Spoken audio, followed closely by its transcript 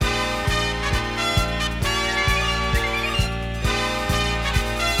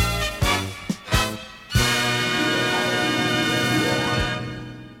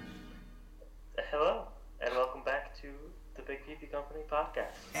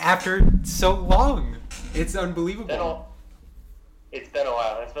after so long. It's unbelievable. It's been a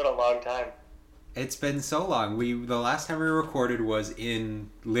while. It's been a long time. It's been so long. The last time we recorded was in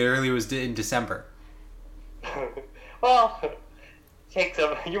December. Well, take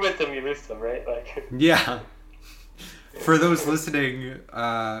some. You win some, you lose some, right? Like. Yeah. For those listening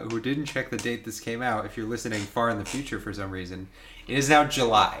who didn't check the date this came out, if you're listening far in the future for some reason, it is now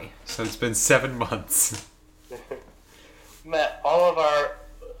July, so it's been 7 months. Matt, all of our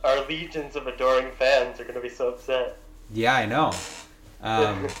legions of adoring fans are going to be so upset. Yeah, I know.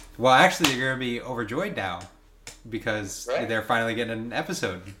 Well, actually, they're going to be overjoyed now because they're finally getting an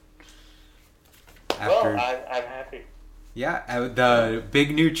episode. Well, I'm happy. Yeah, the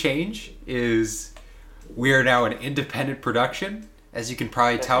big new change is we are now an independent production, as you can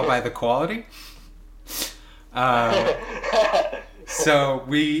probably tell by the quality. So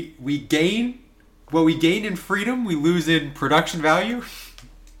we gain what we gain in freedom, we lose in production value.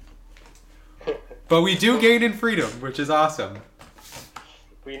 But we do gain in freedom, which is awesome.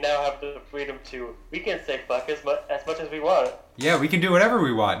 We now have the freedom we can say fuck as much as we want. Yeah, we can do whatever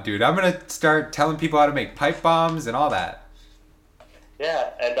we want, dude. I'm going to start telling people how to make pipe bombs and all that.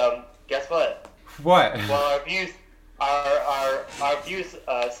 Yeah, and guess what? What? Well, our views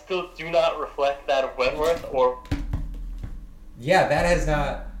still do not reflect that of Wentworth or... Yeah, that has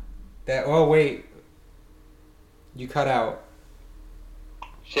not... Oh, wait. You cut out.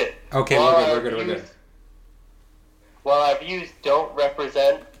 Shit. Okay, we're good. While our views don't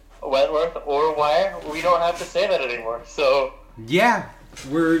represent Wentworth or Wire, we don't have to say that anymore, so... Yeah,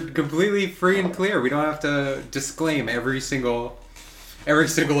 we're completely free and clear. We don't have to disclaim every single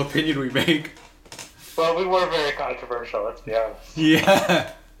opinion we make. Well, we were very controversial, let's be honest.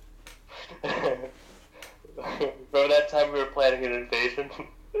 Yeah. Remember that time we were planning an invasion?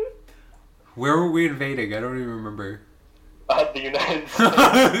 Where were we invading? I don't even remember. The United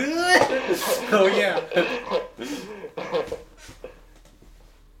States. Oh, yeah.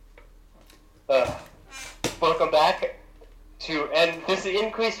 Welcome back and this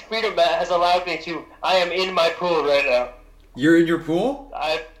increased freedom has allowed me I am in my pool right now. You're in your pool?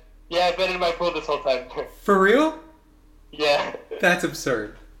 I've been in my pool this whole time. For real? Yeah. That's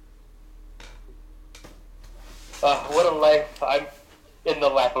absurd. What a life. I'm in the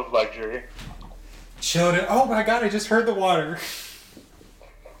lap of luxury. Chilling it. Oh my god, I just heard the water.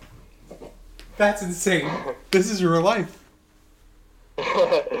 That's insane. This is real life.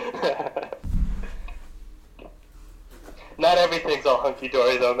 Not everything's all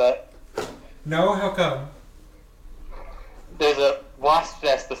hunky-dory though, Matt. No? How come? There's a wasp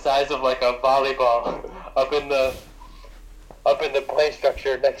nest the size of like a volleyball up in the play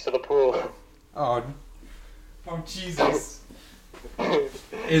structure next to the pool. Oh Jesus.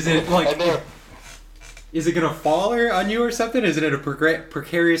 Is it like... Is it gonna fall on you or something? Is it in a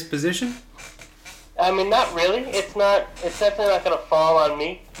precarious position? I mean, not really. It's definitely not gonna fall on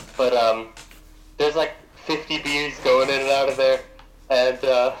me. But there's like 50 bees going in and out of there, and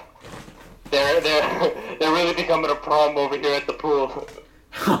they're really becoming a problem over here at the pool.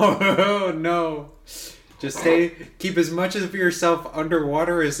 Oh no! Just keep as much of yourself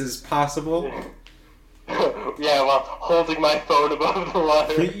underwater as is possible. Yeah, while holding my phone above the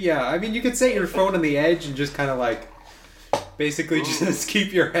water. Yeah, I mean, you could set your phone on the edge and just kind of like, basically just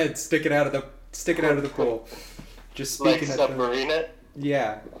keep your head sticking out of the pool. Just speaking like submarine it.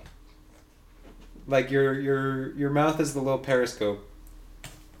 Yeah. Like your mouth is the little periscope.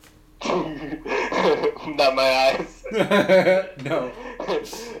 Not my eyes. No.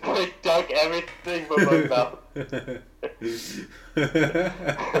 Like dunk everything but my mouth.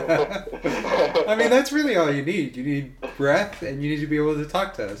 I mean, that's really all you need. You need breath, and you need to be able to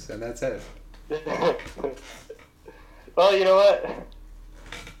talk to us, and that's it. Well, you know what?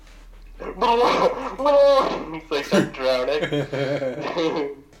 It's like start drowning.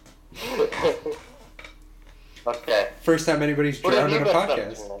 Okay. First time anybody's drowned in a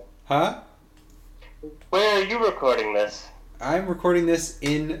podcast. Huh? Where are you recording this? I'm recording this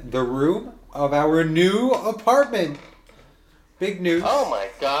in the room of our new apartment. Big news. Oh my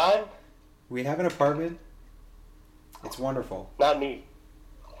god. We have an apartment. It's wonderful. Not me.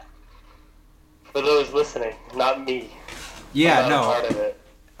 For those listening, not me. Yeah, I'm not a part of it.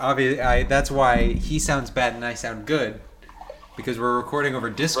 Obviously, that's why he sounds bad and I sound good. Because we're recording over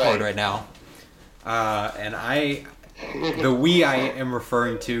Discord right now. And the we I am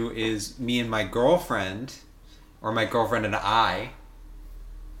referring to is me and my girlfriend, or my girlfriend and I.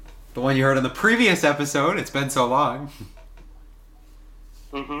 The one you heard on the previous episode. It's been so long.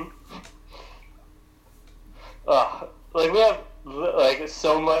 Mm-hmm. Like we have like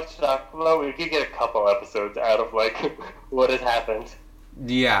so much to talk about. We could get a couple episodes out of like what has happened.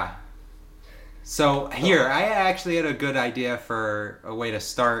 Yeah. So here, I actually had a good idea for a way to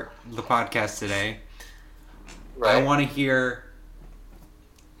start the podcast today. Right. I want to hear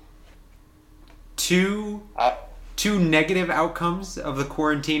two negative outcomes of the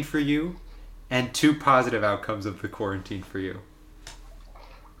quarantine for you, and two positive outcomes of the quarantine for you.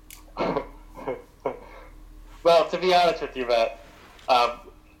 Well, to be honest with you, Matt,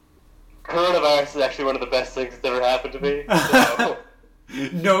 coronavirus is actually one of the best things that's ever happened to me. So.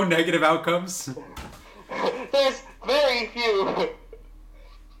 No negative outcomes? There's very few.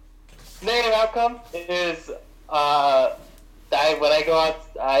 Negative outcome is, when I go out,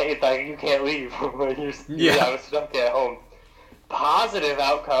 it's like you can't leave. I was stuck at home. Positive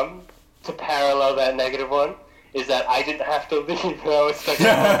outcome, to parallel that negative one, is that I didn't have to leave when I was stuck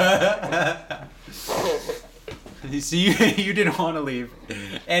at home. So you didn't want to leave.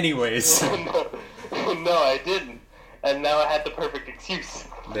 Anyways. No, I didn't. And now I had the perfect excuse.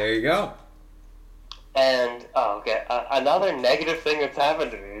 There you go. And, another negative thing that's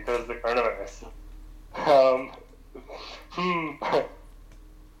happened to me because of the coronavirus.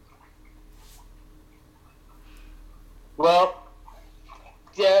 Well,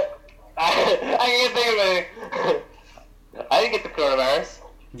 yeah, I can't think of anything. I didn't get the coronavirus.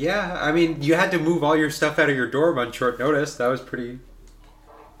 Yeah, I mean, you had to move all your stuff out of your dorm on short notice. That was pretty...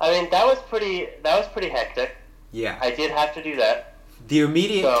 I mean, that was pretty hectic. Yeah. I did have to do that. The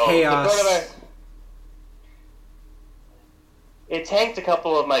immediate chaos... The coronavirus, it tanked a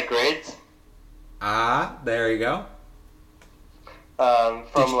couple of my grades. Ah, there you go. From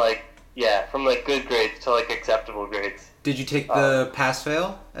good grades to acceptable grades. Did you take the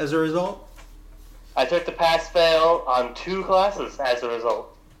pass-fail as a result? I took the pass-fail on 2 classes as a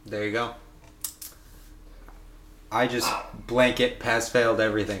result. There you go. I just blanket pass-failed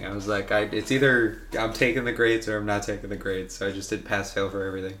everything. I was like, it's either I'm taking the grades or I'm not taking the grades. So I just did pass-fail for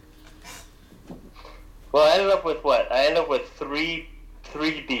everything. Well, I ended up with what? I ended up with three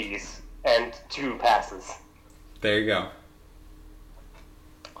B's and 2 passes. There you go.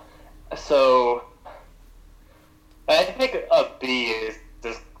 So, I think a B is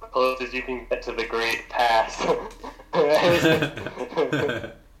as close as you can get to the grade pass.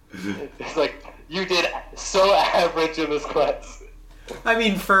 It's like, you did so average in this class. I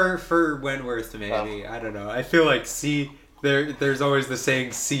mean, for Wentworth, maybe. I don't know. I feel like C, there's always the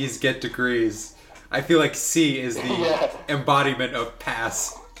saying, C's get degrees. I feel like C is the embodiment of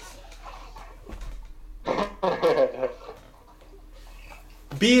pass.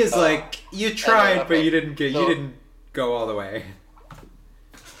 B is like, you tried, but you didn't go all the way.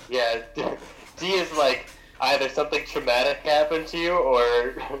 Yeah, D is like, either something traumatic happened to you,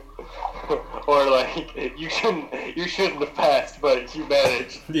 or like you shouldn't have passed, but you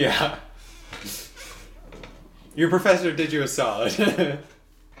managed. Yeah. Your professor did you a solid. And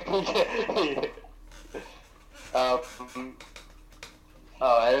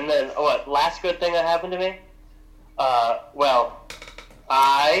then what? Last good thing that happened to me?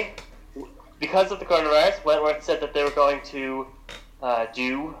 Because of the coronavirus, Wentworth said that they were going to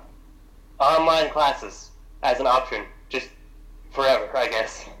do online classes as an option, just forever, I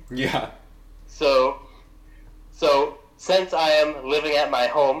guess. Yeah. So since I am living at my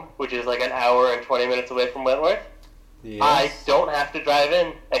home, which is like an hour and 20 minutes away from Wentworth, yes. I don't have to drive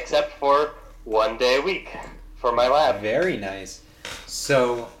in except for 1 day a week for my lab. Very nice.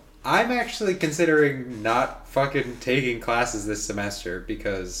 So I'm actually considering not fucking taking classes this semester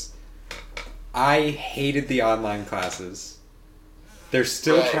because I hated the online classes. They're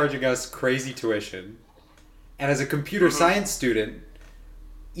still charging us crazy tuition. And as a computer science student,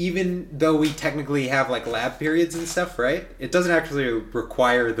 even though we technically have like lab periods and stuff, right? It doesn't actually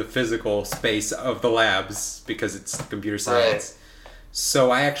require the physical space of the labs because it's computer science. Right.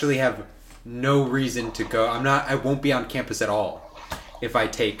 So I actually have no reason to go. I won't be on campus at all if I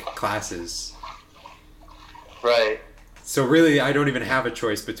take classes. Right. So really, I don't even have a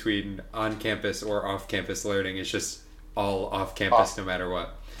choice between on-campus or off-campus learning. It's just all off-campus no matter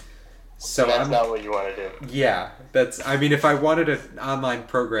what. So that's not what you want to do. Yeah, I mean, if I wanted an online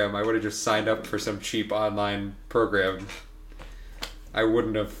program, I would have just signed up for some cheap online program. I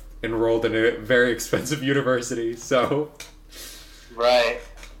wouldn't have enrolled in a very expensive university, so... Right.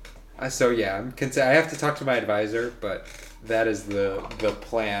 So yeah, I have to talk to my advisor, but that is the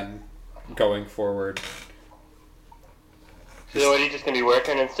plan going forward. So what, are you just going to be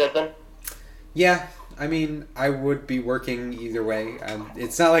working instead then? Yeah. I mean, I would be working either way.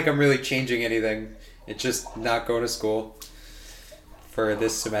 It's not like I'm really changing anything. It's just not going to school for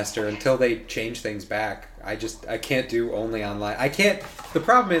this semester until they change things back. I can't do only online. The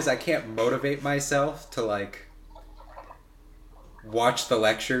problem is I can't motivate myself to watch the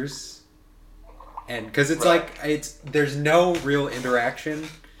lectures, and because it's like there's no real interaction.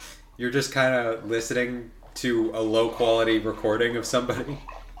 You're just kind of listening to a low quality recording of somebody.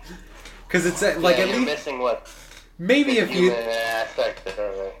 Because it's like at you're least missing what maybe if you aspect of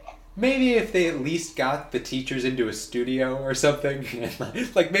it. maybe if they at least got the teachers into a studio or something.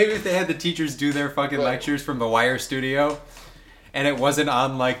 Like maybe if they had the teachers do their fucking lectures from the Wire studio, and it wasn't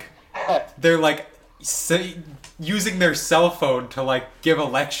on like they're like using their cell phone to like give a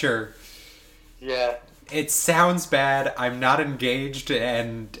lecture. Yeah. It sounds bad. I'm not engaged,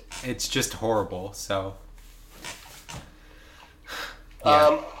 and it's just horrible. So.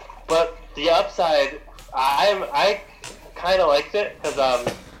 Yeah. But the upside, I kind of liked it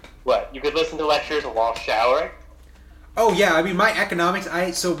because you could listen to lectures while showering. Oh yeah, I mean my economics.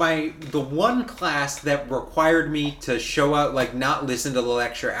 The one class that required me to show up, like not listen to the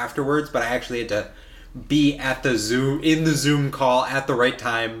lecture afterwards, but I actually had to be at the Zoom call at the right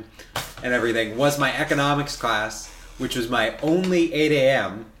time and everything, was my economics class, which was my only 8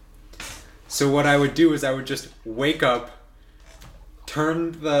 a.m. So what I would do is I would just wake up,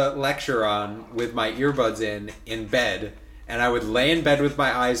 turn the lecture on with my earbuds in bed, and I would lay in bed with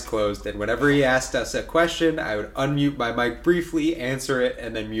my eyes closed, and whenever he asked us a question, I would unmute my mic briefly, answer it,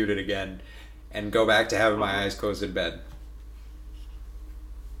 and then mute it again, and go back to having my eyes closed in bed.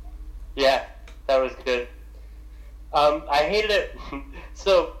 Yeah, that was good. I hated it.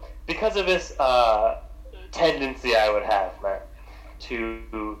 So, because of this tendency I would have, Matt,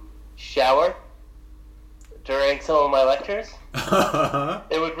 to shower during some of my lectures,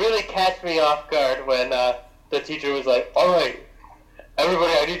 it would really catch me off guard when the teacher was like, "All right,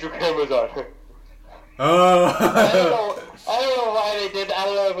 everybody, I need your cameras on." I don't know why they did. I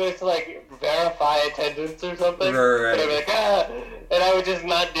don't know if it was to like verify attendance or something. Right. But I'd be like, and I would just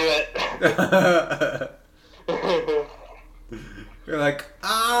not do it. You're like,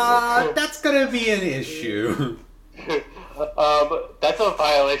 that's gonna be an issue. That's a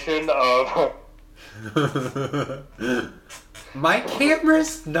violation of. My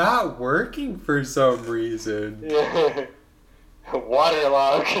camera's not working for some reason.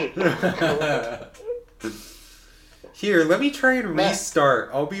 Waterlogged. Here, let me try and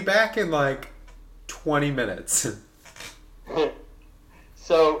restart. I'll be back in like 20 minutes.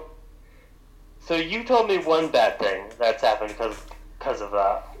 So you told me one bad thing that's happened because of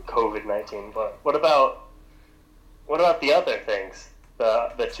COVID-19, but what about the other things?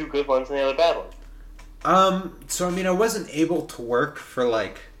 The two good ones and the other bad one? So I mean, I wasn't able to work for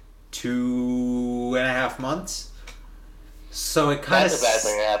like 2.5 months. So it kind of... That's a bad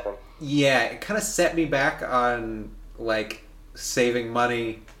thing that happened. Yeah, it kind of set me back on like saving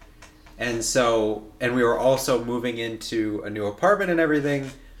money. And we were also moving into a new apartment and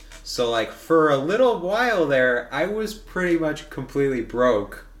everything. So like for a little while there, I was pretty much completely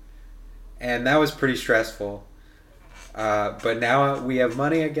broke. And that was pretty stressful. But now we have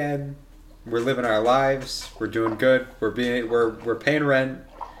money again. We're living our lives. We're doing good. We're paying rent.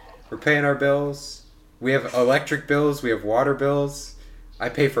 We're paying our bills. We have electric bills. We have water bills. I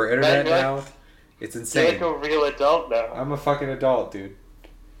pay for internet now. It's insane. You're like a real adult now. I'm a fucking adult, dude.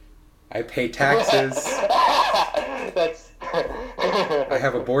 I pay taxes. That's. I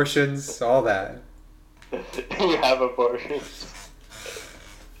have abortions. All that. You have abortions.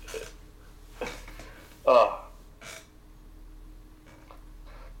 Oh.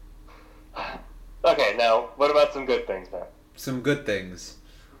 Okay, now, what about some good things, man? Some good things.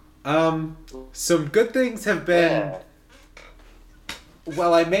 Some good things have been... Yeah.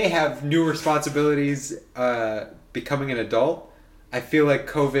 While I may have new responsibilities becoming an adult, I feel like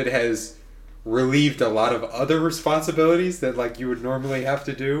COVID has relieved a lot of other responsibilities that like you would normally have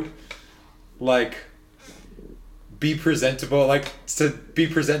to do. Like, be presentable, like, to be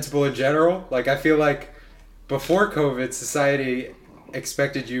presentable in general. Like, I feel like before COVID, society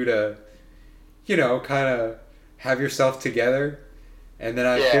expected you to... kind of have yourself together. And then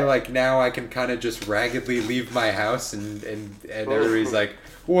I feel like now I can kind of just raggedly leave my house and everybody's like,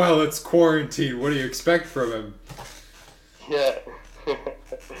 well, it's quarantine. What do you expect from him? Yeah.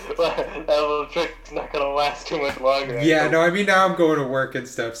 Well, that little trick's not going to last too much longer. Yeah, no, I mean, now I'm going to work and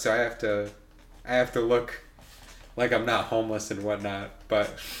stuff, so I have to look like I'm not homeless and whatnot.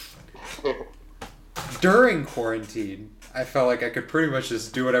 But during quarantine, I felt like I could pretty much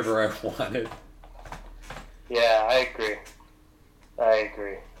just do whatever I wanted. Yeah, I agree.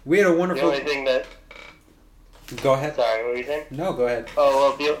 We had a wonderful... The only thing that... Go ahead. Sorry, what were you saying? No, go ahead.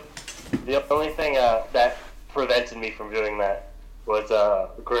 Oh, well, the only thing that prevented me from doing that was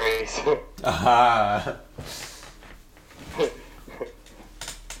Grace. Aha.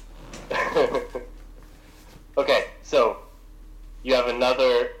 Okay, so you have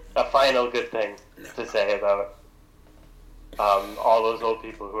a final good thing to say about all those old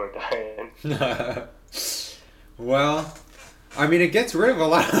people who are dying. Well, I mean, it gets rid of a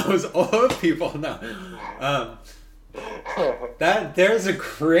lot of those old people now. That there's a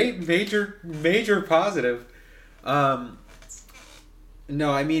great major positive. No,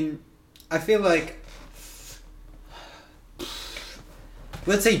 I mean, I feel like,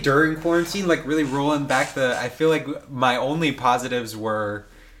 let's say during quarantine, like really rolling back I feel like my only positives were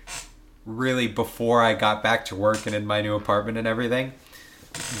really before I got back to work and in my new apartment and everything.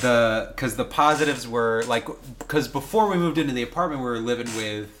 Because the positives were like, because before we moved into the apartment, we were living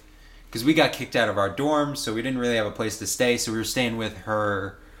with, because we got kicked out of our dorm, so we didn't really have a place to stay, so we were staying with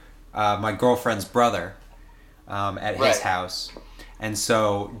my girlfriend's brother at his house. And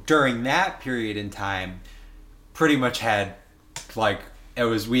so during that period in time, pretty much had, like,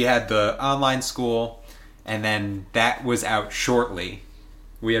 we had the online school, and then that was out shortly.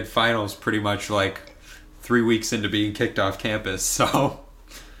 We had finals pretty much like 3 weeks into being kicked off campus, so...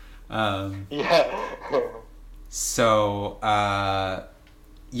 yeah. So,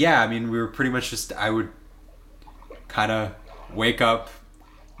 yeah, I mean, we were pretty much just, I would kind of wake up,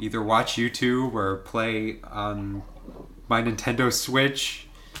 either watch YouTube or play on my Nintendo Switch,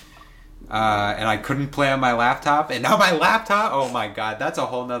 and I couldn't play on my laptop, and now my laptop, oh my god, that's a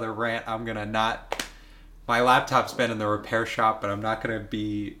whole nother rant. My laptop's been in the repair shop, but I'm not gonna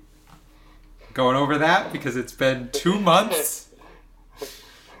be going over that because it's been 2 months.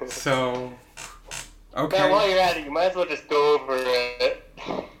 So, okay. Now, while you're at it, you might as well just go over it.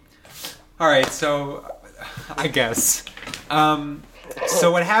 Alright, so, I guess.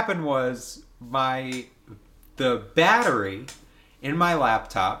 So what happened was, the battery in my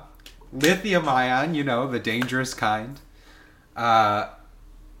laptop, lithium ion, the dangerous kind,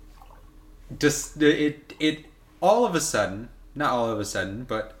 it all of a sudden, not all of a sudden,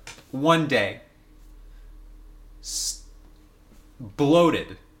 but one day,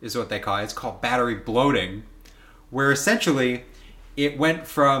 bloated is what they call it. It's called battery bloating, where essentially it went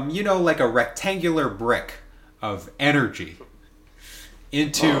from, like a rectangular brick of energy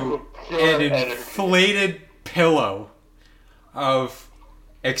into an inflated pillow of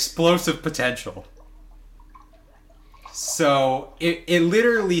explosive potential. So it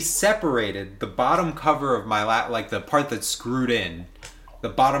literally separated the bottom cover of my like the part that's screwed in, the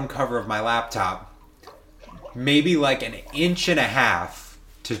bottom cover of my laptop, maybe like 1.5 inches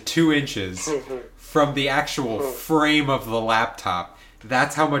to 2 inches from the actual frame of the laptop.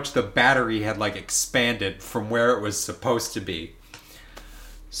 That's how much the battery had like expanded from where it was supposed to be.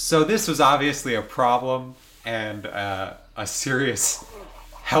 So this was obviously a problem and a serious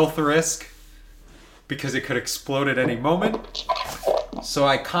health risk because it could explode at any moment. So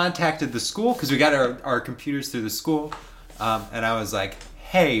I contacted the school because we got our computers through the school, and I was like,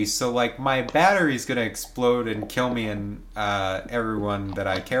 hey, so like my battery's gonna explode and kill me and everyone that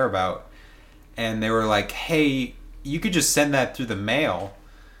I care about. And they were like, hey, you could just send that through the mail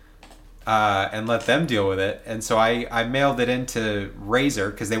and let them deal with it. And so I mailed it into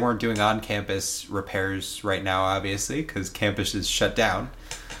Razer because they weren't doing on-campus repairs right now, obviously, because campus is shut down.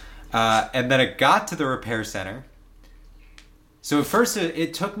 And then it got to the repair center. So at first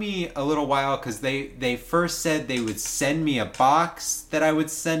it took me a little while because they first said they would send me a box that I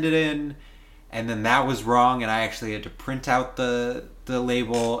would send it in, and then that was wrong, and I actually had to print out the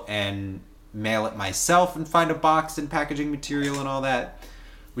label and mail it myself and find a box and packaging material and all that,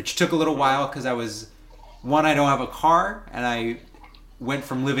 which took a little while because I don't have a car, and I went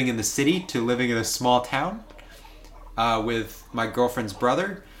from living in the city to living in a small town with my girlfriend's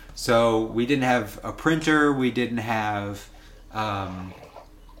brother. So we didn't have a printer, we didn't have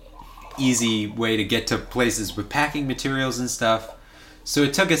easy way to get to places with packing materials and stuff. So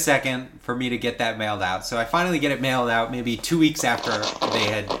it took a second for me to get that mailed out. So I finally get it mailed out maybe 2 weeks after they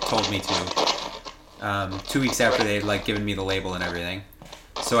had told me to. 2 weeks after they had like given me the label and everything.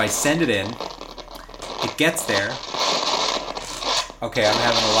 So I send it in. It gets there. Okay, I'm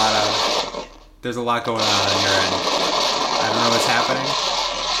having there's a lot going on your end. I don't know what's happening.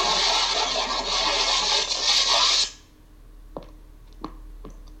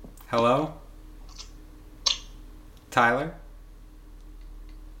 Hello? Tyler?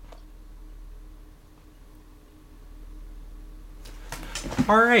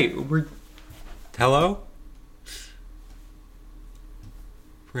 Alright, hello?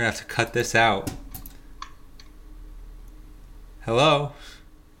 We're gonna have to cut this out. Hello?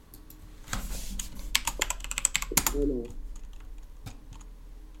 I know.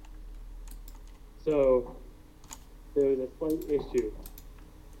 So, there was a slight issue.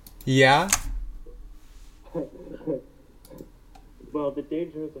 Yeah? Well, the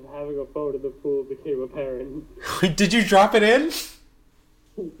dangers of having a phone in the pool became apparent. Did you drop it in?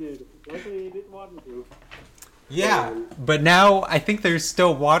 He did. Luckily, he didn't want me to. Yeah, but now I think there's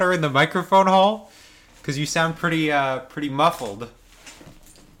still water in the microphone hole because you sound pretty muffled.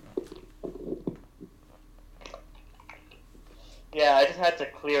 Yeah, I just had to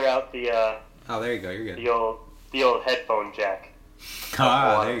clear out the. Oh, there you go. You're good. The old headphone jack.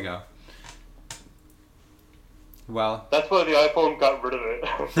 Ah, there you go. Well, that's why the iPhone got rid of it.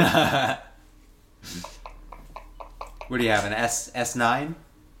 What do you have? An S9?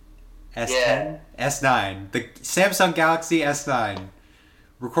 S10? Yeah. S9. The Samsung Galaxy S9.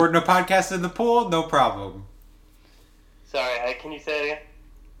 Recording a podcast in the pool? No problem. Sorry, can you say it again?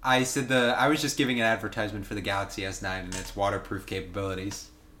 I was just giving an advertisement for the Galaxy S9 and its waterproof capabilities.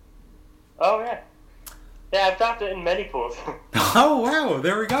 Oh, yeah. Yeah, I've dropped it in many pools. Oh, wow.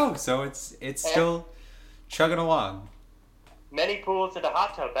 There we go. So it's still chugging along. Many pools in a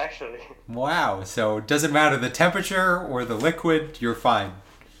hot tub, actually. Wow. So it doesn't matter the temperature or the liquid, you're fine.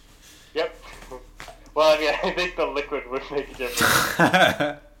 Yep. Well, I mean, I think the liquid would make a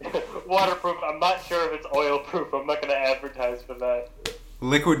difference. Waterproof, I'm not sure if it's oil proof. I'm not going to advertise for that.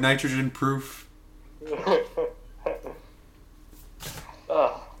 Liquid nitrogen proof.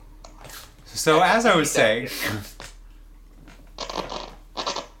 Oh. So as I was saying,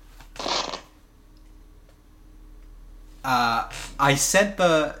 I sent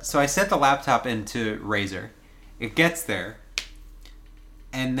the laptop into Razer. It gets there,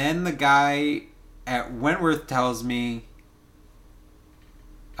 and then the guy at Wentworth tells me.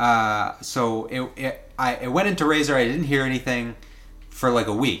 So it went into Razer. I didn't hear anything for like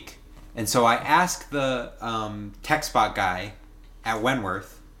a week, and so I asked the TechSpot guy at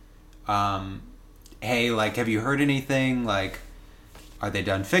Wentworth. Hey, like, have you heard anything? Like, are they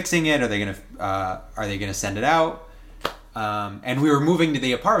done fixing it? Are they gonna send it out? And we were moving to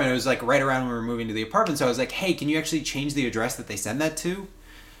the apartment. It was like right around when we were moving to the apartment. So I was like, hey, can you actually change the address that they send that to?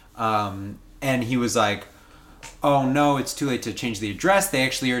 And he was like, oh no, it's too late to change the address. They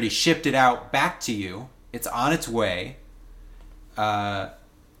actually already shipped it out back to you. It's on its way. And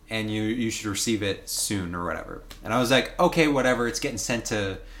you should receive it soon or whatever. And I was like, okay, whatever. It's getting sent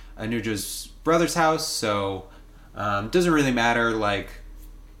to Anuja's brother's house, so doesn't really matter. Like,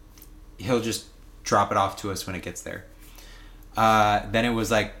 he'll just drop it off to us when it gets there. Then it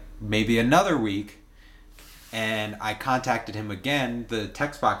was like maybe another week, and I contacted him again, the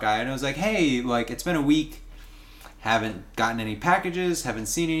TechSpot guy, and I was like, hey, like, it's been a week, haven't gotten any packages, haven't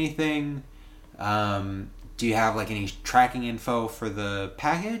seen anything. Do you have like any tracking info for the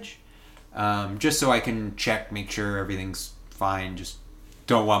package? Just so I can check, make sure everything's fine. Just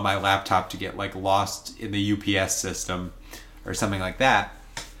don't want my laptop to get like lost in the UPS system or something like that.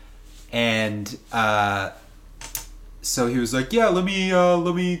 And so he was like, yeah, let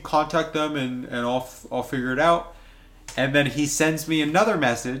me contact them and I'll figure it out. And then he sends me another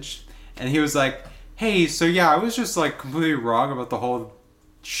message and he was like, hey, so yeah, I was just like completely wrong about the whole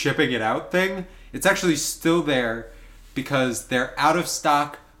shipping it out thing. It's actually still there because they're out of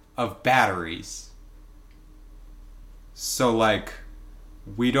stock of batteries. So like,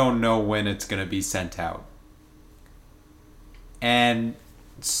 we don't know when it's going to be sent out. And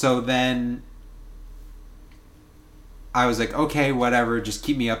so then I was like, okay, whatever, just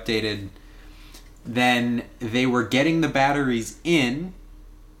keep me updated. Then they were getting the batteries in,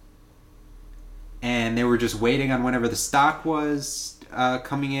 and they were just waiting on whenever the stock was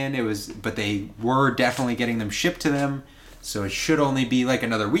coming in. But they were definitely getting them shipped to them, so it should only be like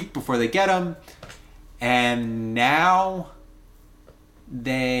another week before they get them. And now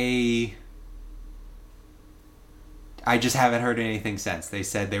I just haven't heard anything since. They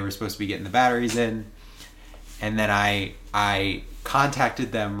said they were supposed to be getting the batteries in, and then I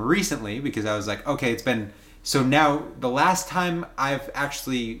contacted them recently because I was like, okay, it's been... So now, the last time I've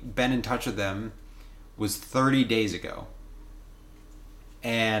actually been in touch with them was 30 days ago.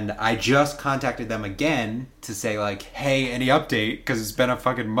 And I just contacted them again to say, like, hey, any update? Because it's been a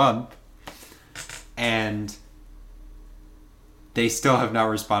fucking month. And they still have not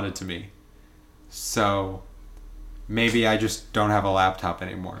responded to me. So maybe I just don't have a laptop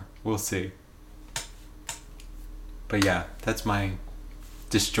anymore. We'll see. But yeah, that's my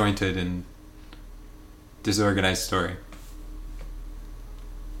disjointed and disorganized story.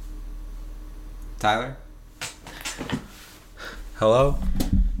 Tyler? Hello?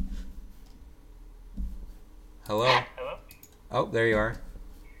 Hello? Hello? Oh, there you are.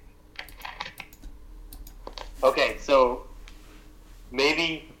 Okay, so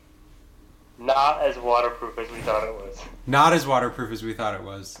maybe not as waterproof as we thought it was. Not as waterproof as we thought it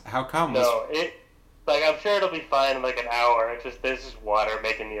was. How come? No, like, I'm sure it'll be fine in like an hour. It's just, there's just water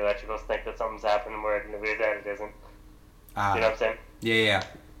making the electricals think that something's happening where it isn't. You know what I'm saying? Yeah.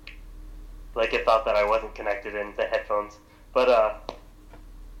 Like, it thought that I wasn't connected into headphones. But,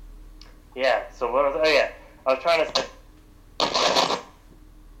 yeah, so what was, oh yeah, I was trying to...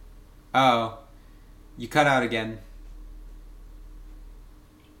 Oh, you cut out again.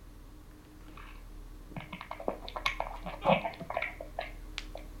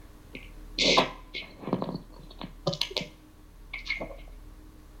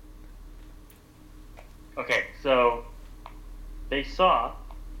 Okay, so they saw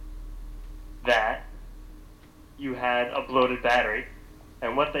that you had a bloated battery,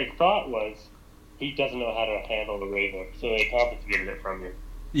 and what they thought was he doesn't know how to handle the razor, so they confiscated it from you.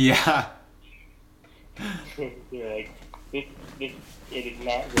 Yeah. You're like, it is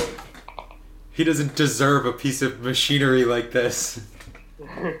not good. He doesn't deserve a piece of machinery like this.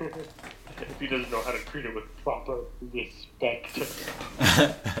 If he doesn't know how to treat it with proper respect.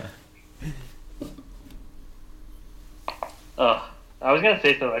 I was gonna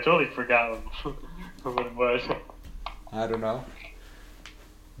say something. I totally forgot what it was. I don't know.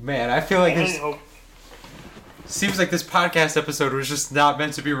 Man, I feel like seems like this podcast episode was just not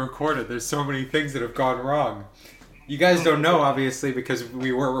meant to be recorded. There's so many things that have gone wrong. You guys don't know, obviously, because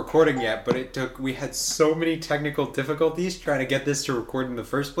we weren't recording yet, but we had so many technical difficulties trying to get this to record in the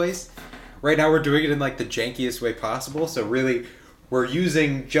first place. Right now we're doing it in like the jankiest way possible, so really we're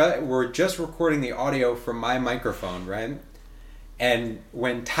just recording the audio from my microphone, right? And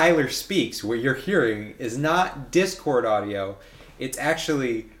when Tyler speaks, what you're hearing is not Discord audio, it's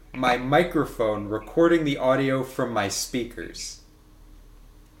actually my microphone recording the audio from my speakers.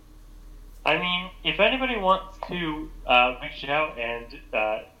 I mean, if anybody wants to reach out and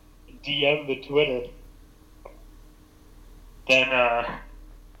DM the Twitter, then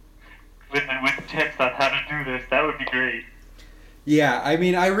with tips on how to do this, that would be great. Yeah, I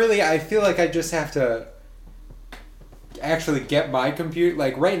mean, I feel like I just have to actually get my computer.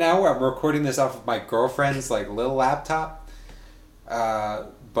 Like, right now, I'm recording this off of my girlfriend's, like, little laptop.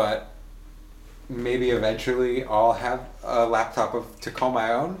 But maybe eventually I'll have a laptop to call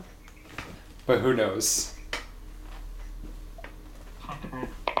my own. But who knows?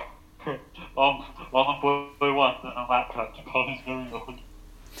 all the boy wants is a laptop to call his very own.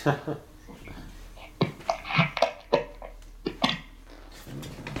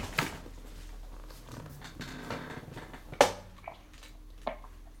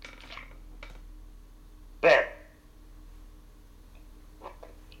 Bam.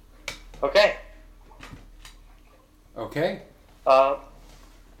 Okay. Okay.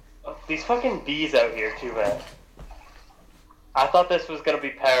 These fucking bees out here, too bad. I thought this was gonna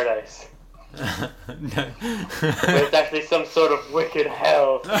be paradise. But it's actually some sort of wicked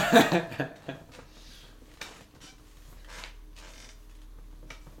hell.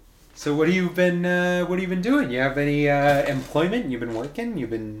 So what have you been doing? You have any employment? You've been working? You've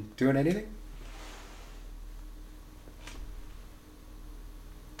been doing anything?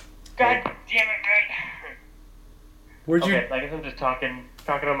 God damn it, right? Where'd you? Okay, I guess I'm just talking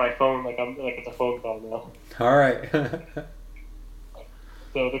on my phone like it's a phone call now. All right.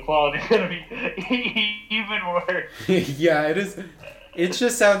 So the quality's gonna be even worse. Yeah, it is. It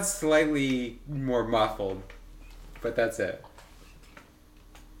just sounds slightly more muffled, but that's it.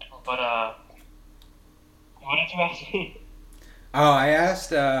 But what did you ask me? Oh, I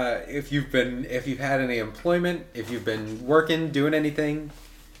asked if you've had any employment, if you've been working, doing anything.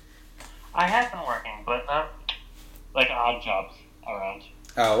 I have been working, but not like odd jobs around.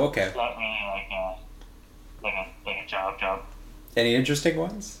 Oh, okay. It's not really like a job. Any interesting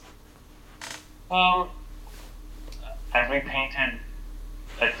ones? I repainted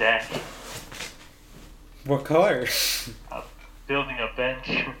a deck. What color? Building a bench.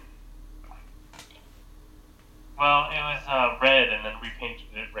 Well, it was red, and then we painted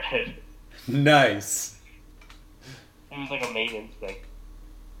it red. Nice. It was like a maintenance thing.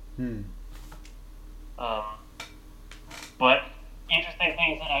 But interesting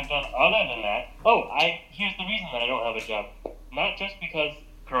things that I've done other than that. Here's the reason that I don't have a job. Not just because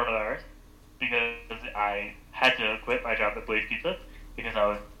coronavirus, because I had to quit my job at Blaze Pizza because I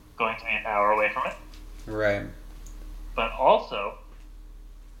was going to be an hour away from it. Right. But also,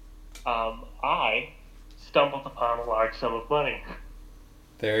 I stumbled upon a large sum of money.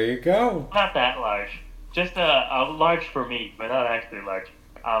 There you go. Not that large. Just a large for me, but not actually large.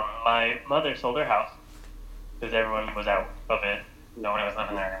 My mother sold her house because everyone was out of it. Nobody was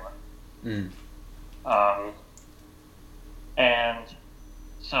living there anymore. And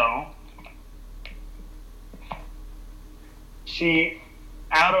so she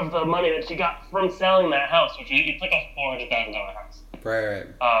out of the money that she got from selling that house, which it's like a $400,000 house. Right.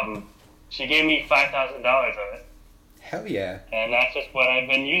 She gave me $5,000 of it. Hell yeah. And that's just what I've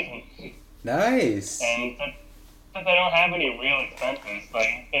been using. Nice. And since I don't have any real expenses, like,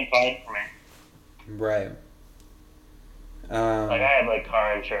 it's been fine for me. Right. Like, I have, like,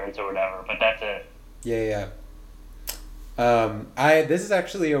 car insurance or whatever, but that's it. Yeah. This is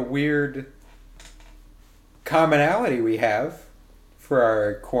actually a weird commonality we have for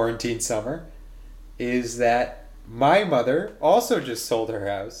our quarantine summer, is that my mother also just sold her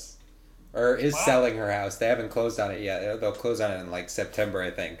house, or is selling her house. They haven't closed on it yet. They'll close on it in like September,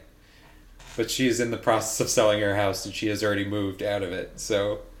 I think. But she is in the process of selling her house, and she has already moved out of it.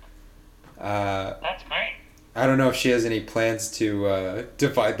 So, that's great. I don't know if she has any plans to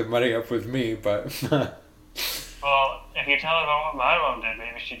divide the money up with me, but. Well, if you tell her about what my mom did,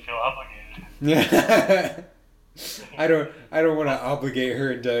 maybe she'd feel obligated. Yeah. I don't want to obligate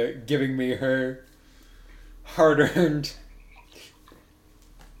her into giving me her hard-earned.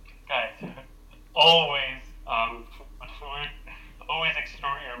 Guys, always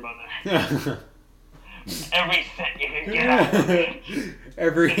extort your mother. Every cent you can get out of it.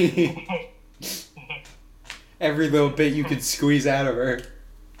 Every little bit you could squeeze out of her.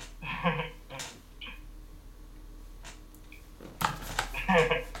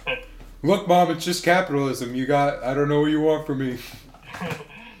 Look, Mom, it's just capitalism. I don't know what you want from me.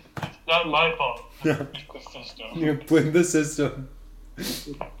 It's not my fault. Yeah. It's the system. You blame the system.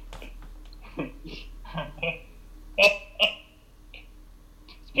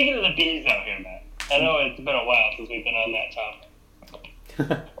 Speaking of the bees out here, Matt, I know it's been a while since we've been on that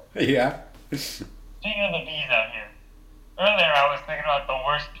topic. Yeah. Speaking of the bees out here, earlier I was thinking about the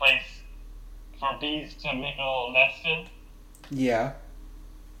worst place for bees to make a little nest in. Yeah.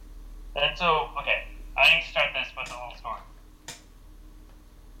 And so, okay, I need to start this with a little story.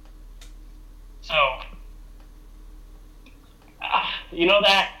 So, you know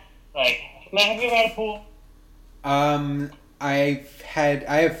that, like, Matt, have you ever had a pool? I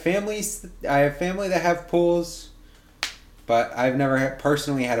have family that have pools, but I've never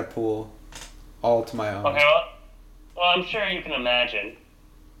personally had a pool all to my own. Okay, well, I'm sure you can imagine.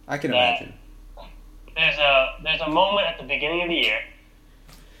 I can imagine. There's a moment at the beginning of the year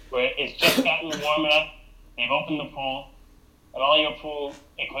where it's just gotten warm enough, they've opened the pool, and all your pool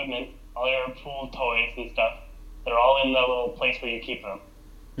equipment, all your pool toys and stuff, they're all in the little place where you keep them.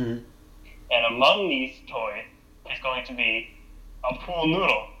 Mm-hmm. And among these toys is going to be a pool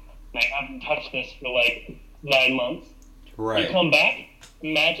noodle. And I haven't touched this for like 9 months. Right. You come back,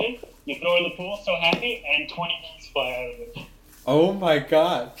 imagine, you throw in the pool, so happy, and 20 bees fly out of it. Oh my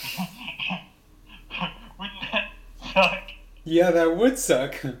god. Wouldn't that suck? Yeah, that would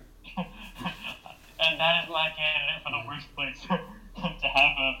suck. And that is my candidate for the worst place to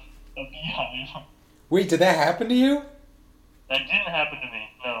have a beehive. Wait, did that happen to you? That didn't happen to me,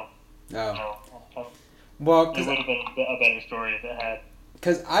 no. Oh. No. Well, it would have been a better story if it had.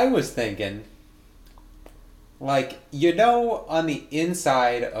 Because I was thinking, like, you know, on the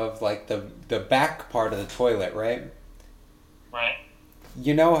inside of, like, the back part of the toilet, right? Right.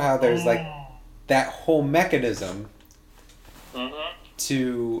 You know how there's, like, that whole mechanism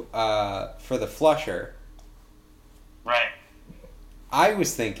to, for the flusher. Right. I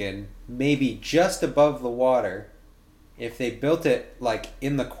was thinking maybe just above the water, if they built it, like,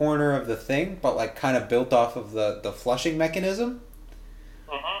 in the corner of the thing, but, like, kind of built off of the flushing mechanism,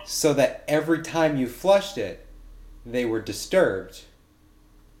 so that every time you flushed it, they were disturbed.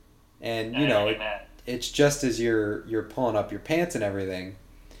 And, you know, it's just as you're pulling up your pants and everything,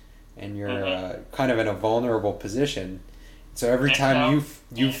 and you're kind of in a vulnerable position. So every time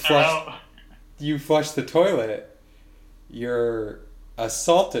you flush the toilet, you're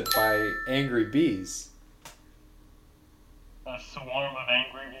assaulted by angry bees. A swarm of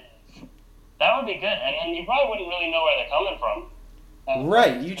angry bees. That would be good, and you probably wouldn't really know where they're coming from.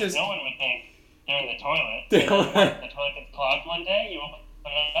 Right, you just... No one would think they're in the toilet. And then the toilet gets clogged one day, you open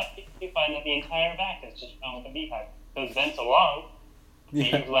it up, you find that the entire back is just filled with a beehive. Those vents along,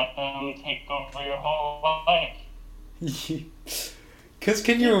 you've let them take over your whole life. Because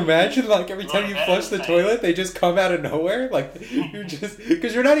can you imagine, like, every time you flush the toilet, they just come out of nowhere? Like, you just...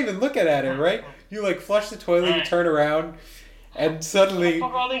 Because you're not even looking at it, right? You, like, flush the toilet, you turn around, and suddenly...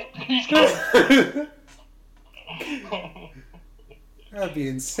 That'd be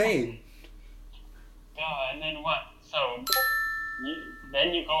insane. Yeah, and then what? So,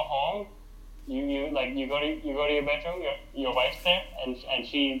 then you go home, you go to your bedroom, your wife's there, and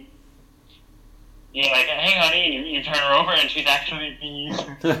she... You're like, hey, honey, and you turn her over, and she's actually bees.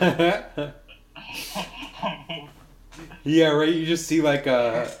 Yeah, right. You just see like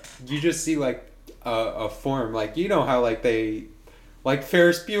a form, like you know how like they like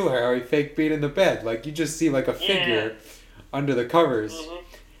Ferris Bueller, how he fake beat in the bed. Like you just see like a figure under the covers,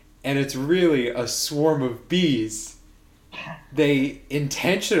 and it's really a swarm of bees. They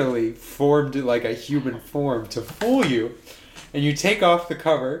intentionally formed like a human form to fool you, and you take off the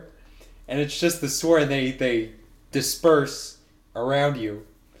cover, and it's just the swarm. And they disperse around you,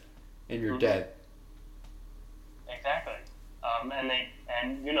 and you're dead. Exactly.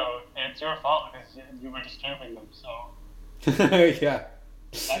 And you know, it's your fault because you were disturbing them, so... Yeah.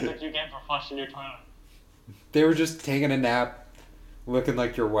 That's what you get for flushing your toilet. They were just taking a nap, looking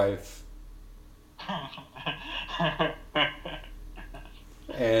like your wife.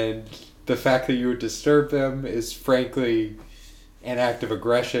 And the fact that you would disturb them is frankly an act of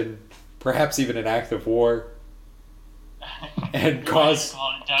aggression, perhaps even an act of war. And cause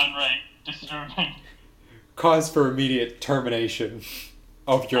downright disturbing. Cause for immediate termination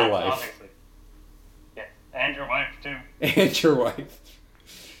of your life. Obviously. Yeah, and your wife too. And your wife.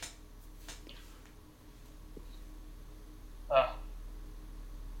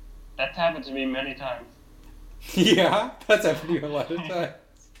 That's happened to me many times. Yeah, that's happened to you a lot of times.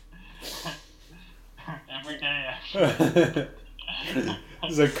 Every day, actually.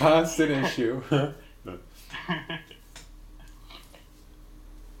 It's a constant issue.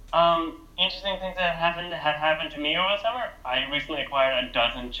 Interesting things that have happened to me over the summer. I recently acquired a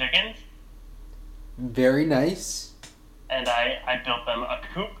dozen chickens. Very nice. And I built them a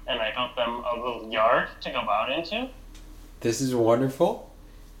coop, and I built them a little yard to go out into. This is wonderful.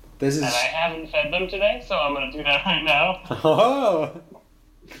 And I haven't fed them today, so I'm going to do that right now. Oh!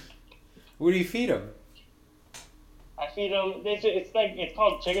 What do you feed them? I feed them. It's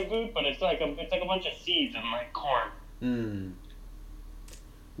called chicken food, but it's like a bunch of seeds and like corn.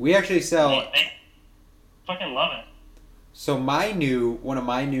 We actually sell. They fucking love it. So one of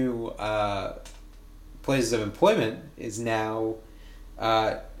my new places of employment is now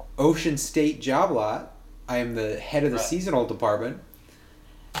Ocean State Job Lot. I am the head of the seasonal department,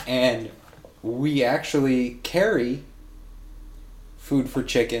 and we actually carry food for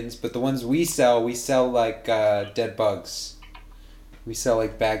chickens, but the ones we sell like dead bugs. We sell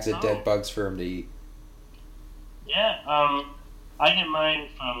like bags of dead bugs for them to eat. Yeah, I get mine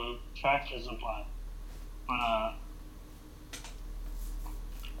from Tractor Supply, but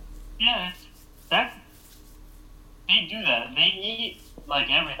yeah, they do that. They eat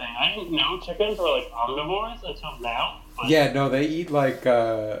like everything. I didn't know chickens were like omnivores until now. But yeah, no, they eat like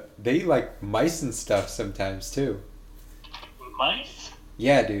mice and stuff sometimes too. Mice?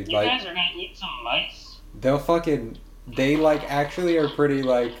 Yeah, dude. You guys are gonna eat some mice? They like actually are pretty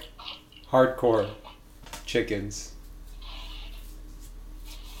like hardcore chickens.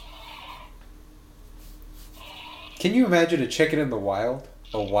 Can you imagine a chicken in the wild?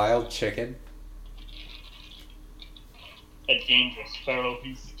 A wild chicken? A dangerous feral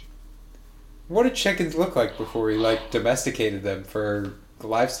beast. What did chickens look like before we like domesticated them for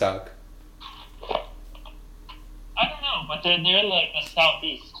livestock? I don't know, but they're in like the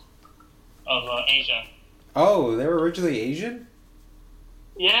southeast of Asia. Oh, they were originally Asian?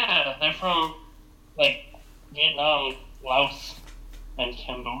 Yeah, they're from like Vietnam, Laos, and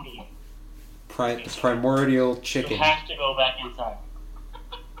Cambodia. Primordial chicken. You have to go back inside.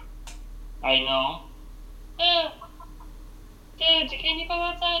 I know. Dude, can you go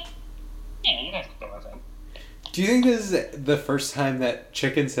outside? Yeah, you guys can go outside. Do you think this is the first time that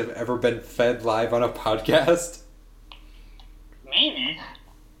chickens have ever been fed live on a podcast? Maybe.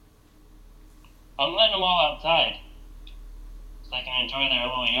 I'm letting them all outside so they can enjoy their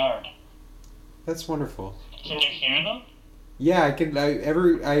little yard. That's wonderful. Can you hear them? Yeah, I can.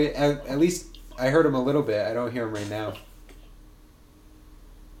 At least I heard them a little bit. I don't hear them right now.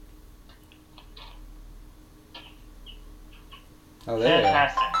 Oh, there they are.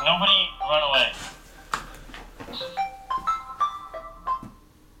 Fantastic. Nobody run away.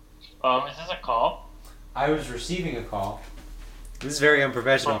 Is this a call? I was receiving a call. This is very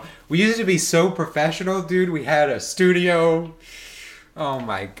unprofessional. We used to be so professional, dude. We had a studio. Oh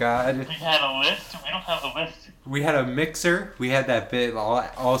my god. We had a list. We don't have a list. We had a mixer. We had that bit,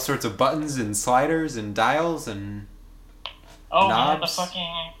 all sorts of buttons and sliders and dials and knobs. We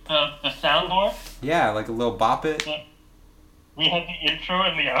had the soundboard. Yeah, like a little bop it. Yeah. We had the intro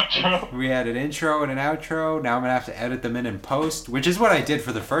and the outro. We had an intro and an outro. Now I'm gonna have to edit them in post, which is what I did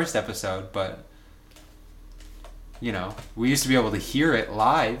for the first episode. But you know, we used to be able to hear it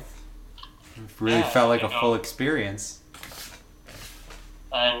live. It really felt like a full experience.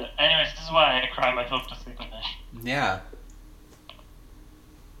 And anyways, this is why I cry myself to sleep at night. Yeah.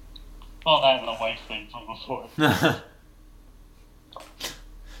 Well, that and the wife thing from before.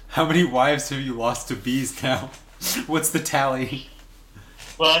 How many wives have you lost to bees now? What's the tally?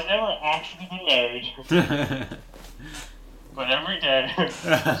 Well, I've never actually been married. But every day, so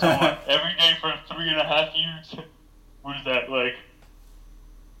what, every day for 3.5 years, what is that, like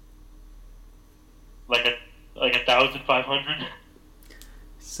 1,500?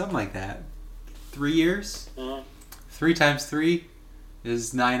 Something like that. 3 years? Mm-hmm. 3 times 3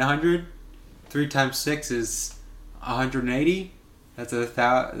 is 900. 3 times 6 is 180. That's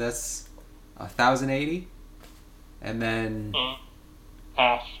 1,080. And then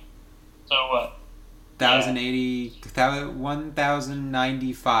Half. So what? 1,080,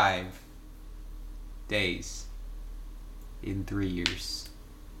 1,095 days in 3 years.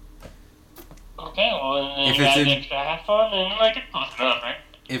 Okay, well, then If you it's got in- an extra half on, and like it's close enough, right?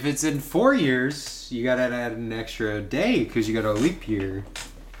 If it's in 4 years, you gotta add an extra day because you got a leap year.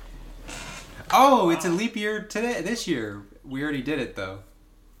 Oh, it's a leap year this year. We already did it though.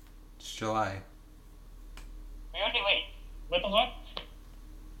 It's July. Wait. What the fuck?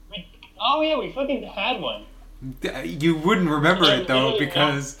 Oh yeah, we fucking had one. You wouldn't remember it though Really,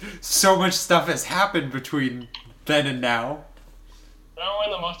 because so much stuff has happened between then and now. Remember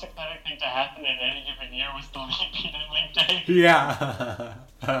when the most exciting thing to happen in any given year was the leap day? Yeah.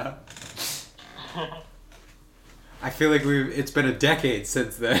 I feel like it's been a decade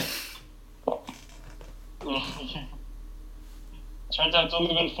since then. Turns out it's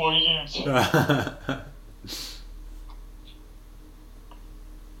only been 4 years.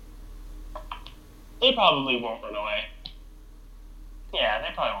 They probably won't run away. Yeah,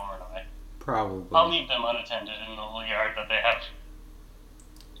 they probably won't run away. Probably. I'll leave them unattended in the little yard that they have.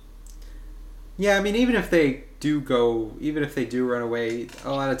 Yeah, I mean, even if they do run away,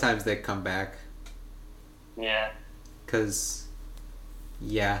 a lot of times they come back. Yeah. Because,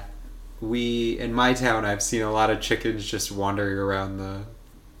 yeah, in my town, I've seen a lot of chickens just wandering around the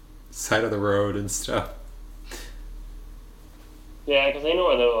side of the road and stuff. Yeah, because they know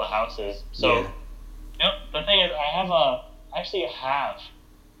where their little house is. So, Yeah. Yep, the thing is, I actually have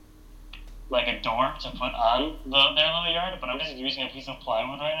like a door to put on their little yard, but I'm just using a piece of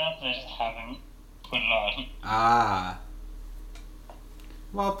plywood right now because I just haven't put it on. Ah.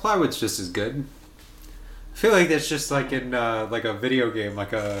 Well, plywood's just as good. I feel like that's just like in like a video game,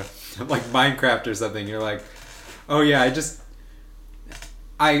 like Minecraft or something. You're like, oh yeah,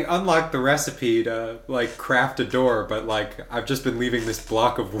 I unlocked the recipe to like craft a door, but like I've just been leaving this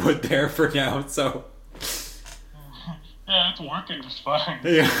block of wood there for now, so. Yeah, it's working just fine.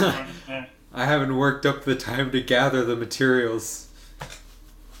 Yeah. I haven't worked up the time to gather the materials.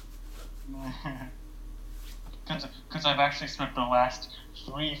 Because I've actually spent the last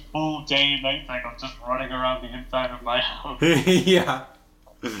 3 full day and night cycles just running around the inside of my house. Yeah.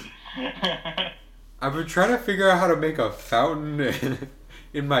 I've been trying to figure out how to make a fountain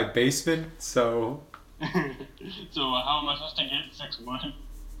in my basement, so... So how am I supposed to get 6 wood?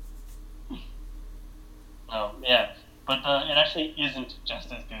 Oh, yeah. But it actually isn't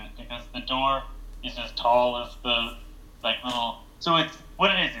just as good because the door is as tall as the little. So it's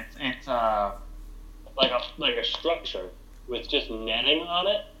what it is. It's like a structure with just netting on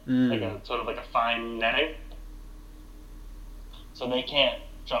it, like a sort of like a fine netting. So they can't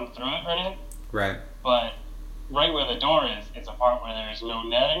jump through it or anything. Right. But right where the door is, it's a part where there's no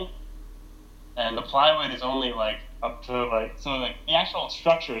netting, and the plywood is only like up to the actual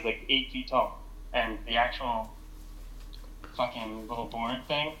structure is like 8 feet tall, and the actual fucking little board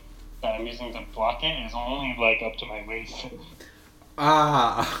thing that I'm using to block it is only like up to my waist.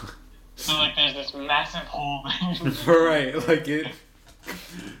 Ah. So like there's this massive hole. Right, like it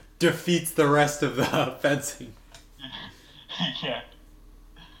defeats the rest of the fencing. Yeah.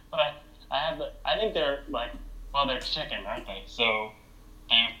 But I think they're they're chicken, aren't they? So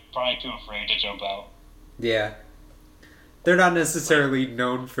they're probably too afraid to jump out. Yeah. They're not necessarily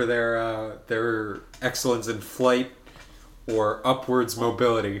known for their excellence in flight or upwards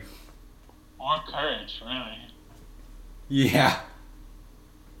mobility. Or courage, really. Yeah.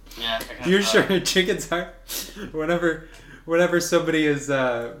 Yeah, because, You're sure chickens are? Whenever somebody is,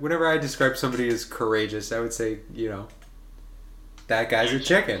 whenever I describe somebody as courageous, I would say, that guy's a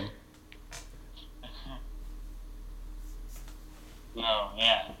chicken. No,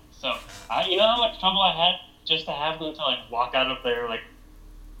 yeah. So, you know how much trouble I had just to have them to walk out of their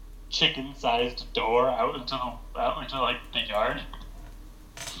chicken-sized door out into the yard.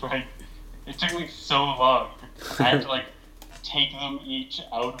 It took me so long. I had to take them each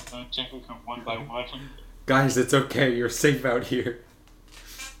out of the chicken coop one by one. Guys, it's okay. You're safe out here.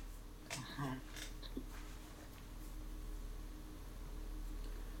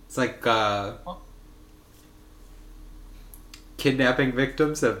 It's like kidnapping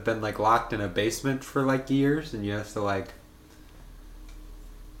victims have been like locked in a basement for like years, and you have to like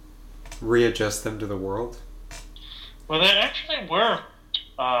readjust them to the world. Well, they actually were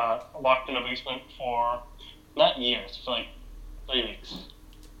locked in a basement for not years, for like 3 weeks.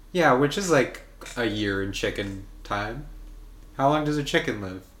 Yeah, which is like a year in chicken time. How long does a chicken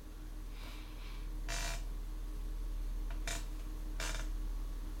live?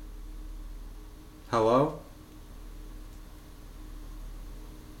 Hello?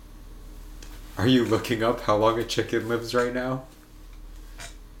 Are you looking up how long a chicken lives right now?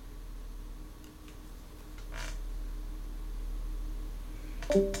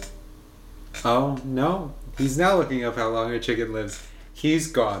 Oh, no. He's not looking up how long a chicken lives. He's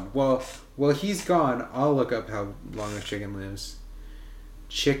gone. Well, he's gone. I'll look up how long a chicken lives.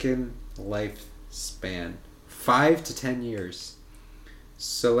 Chicken lifespan. 5 to 10 years.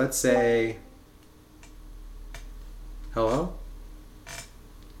 So let's say... Hello?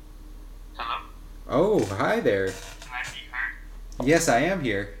 Hello? Oh, hi there. Can I be heard? Yes, I am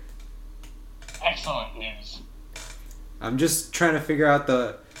here. Excellent news. I'm just trying to figure out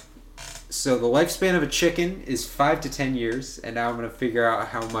So the lifespan of a chicken is 5 to 10 years, and now I'm going to figure out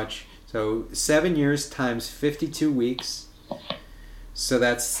how much. So 7 years times 52 weeks. So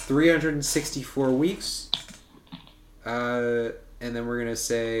that's 364 weeks. And then we're going to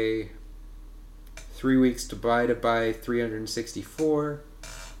say 3 weeks divided by 364.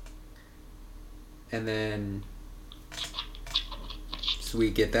 And then so we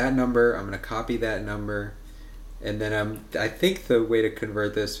get that number. I'm going to copy that number. And then I think the way to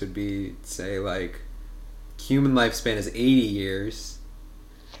convert this would be, say, like, human lifespan is 80 years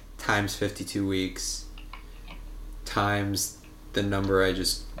times 52 weeks times the number I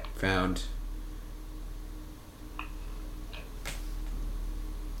just found.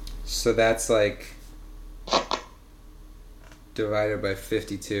 So that's, like, divided by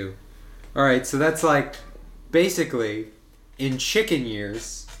 52. Alright, so that's, like, basically, in chicken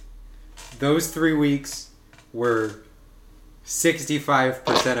years, those 3 weeks... were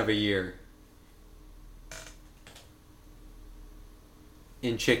 65% of a year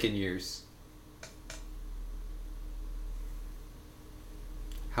in chicken years.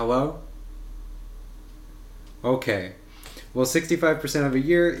 Hello? Okay. Well, 65% of a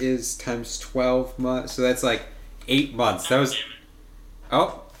year is times 12 months, so that's like 8 months. That was...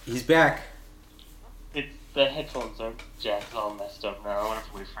 Oh, he's back. The headphones are jacked all messed up now. I wonder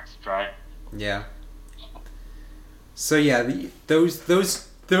if we wait for it to dry. Yeah. So yeah,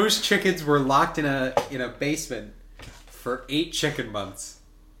 those chickens were locked in a basement for 8 chicken months.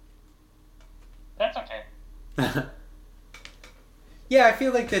 That's okay. Yeah, I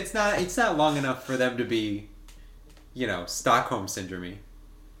feel like it's not long enough for them to be, Stockholm syndrome.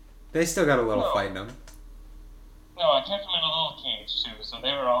 They still got a little fight in them. No, I kept them in a little cage too, so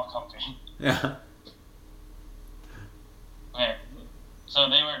they were all comfy. Yeah. Okay, so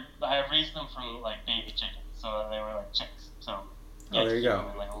I raised them from like baby chickens. So they were like chicks. So yeah, there you go. Them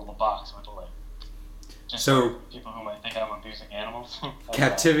in like a little box with like. Just so for people who might think I'm abusing animals.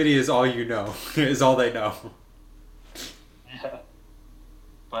 Captivity is all you know. Is all they know. Yeah.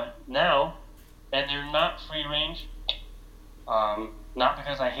 But now, and they're not free range. Not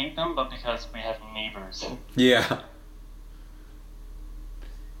because I hate them, but because we have neighbors. Yeah.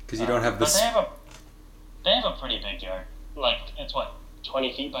 Because you don't have the. But they have a pretty big yard. Like it's what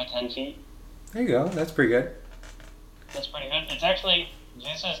 20 feet by 10 feet. There you go. That's pretty good. That's pretty good. It's actually,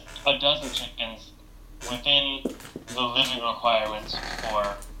 this is a dozen chickens within the living requirements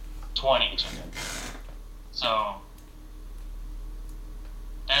for 20 chickens. So,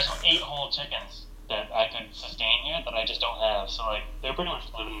 there's 8 whole chickens that I could sustain here that I just don't have. So, like, they're pretty much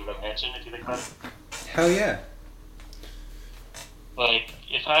living in a mansion, if you think about it. Hell yeah. Like,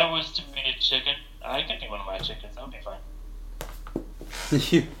 if I was to be a chicken, I could be one of my chickens. That would be fine.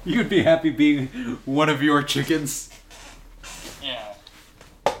 You'd be happy being one of your chickens. Yeah.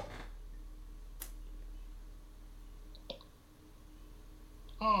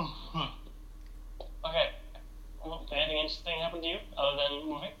 Okay. Well, anything interesting happened to you other than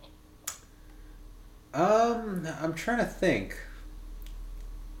moving? I'm trying to think.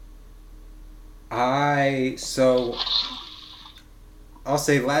 I'll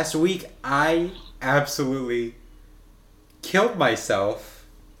say last week I absolutely killed myself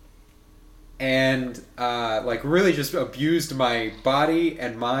and really just abused my body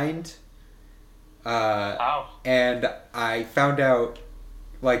and mind. How? And I found out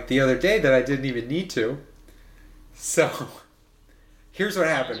the other day that I didn't even need to. So here's what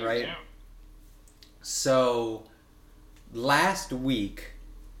happened, right? So last week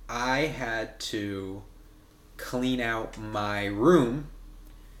I had to clean out my room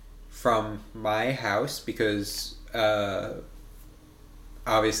from my house because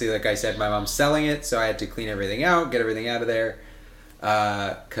obviously, like I said, my mom's selling it, so I had to clean everything out, get everything out of there,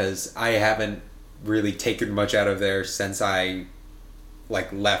 because I haven't really taken much out of there since I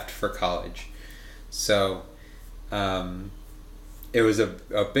left for college. So it was a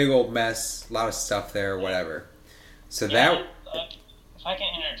big old mess, a lot of stuff there, whatever. So that... if I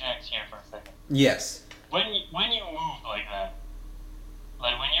can interject here for a second. Yes. When you move like that,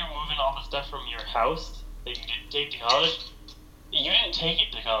 like when you're moving all the stuff from your house that you didn't take to college, you didn't take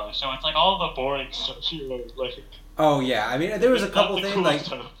it to college, so it's like all the boring stuff you learned. Oh yeah, I mean there was a couple things cool like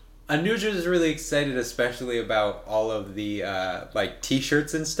stuff. Anuja is really excited, especially about all of the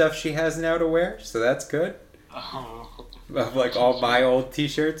T-shirts and stuff she has now to wear, so that's good. Oh. Of all my old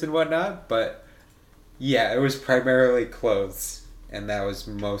T-shirts and whatnot, but yeah, it was primarily clothes, and that was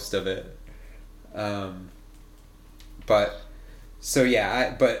most of it. But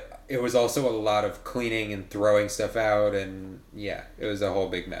it was also a lot of cleaning and throwing stuff out, and yeah, it was a whole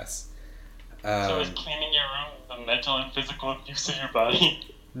big mess. So is cleaning your room the mental and physical abuse of your body?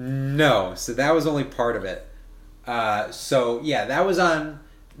 No, so that was only part of it. So yeah, that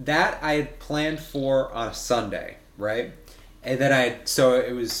I had planned for on a Sunday, right? And then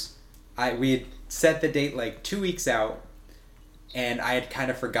we had set the date 2 weeks out, and I had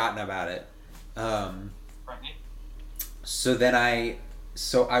kind of forgotten about it. Right. So then I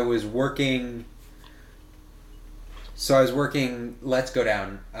was working. Let's go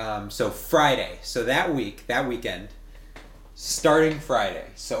down. So Friday. So that weekend, starting Friday.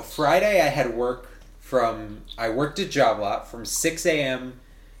 So Friday I had I worked at Job Lot from 6 a.m.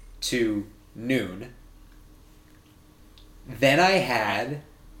 to noon. Then I had,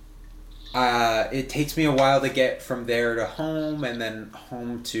 it takes me a while to get from there to home and then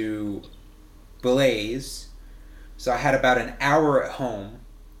home to Blaze. So I had about an hour at home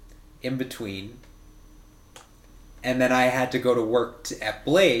in between. And then I had to go to work at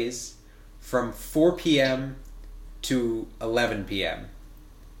Blaze from 4 p.m. to 11 p.m.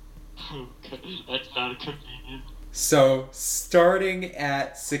 That's not convenient. So starting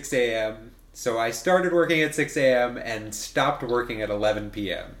at 6 a.m., so I started working at 6 a.m. and stopped working at 11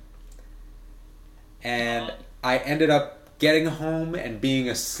 p.m. And I ended up getting home and being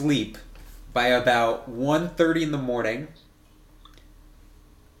asleep by about 1:30 in the morning.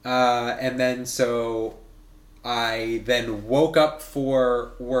 And then so I then woke up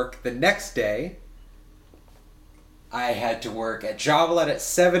for work the next day. I had to work at Job Lot at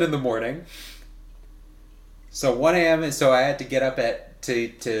 7 in the morning. So 1 a.m. and so I had to get up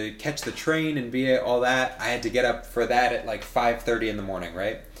to catch the train and be at all that. I had to get up for that at 5:30 in the morning,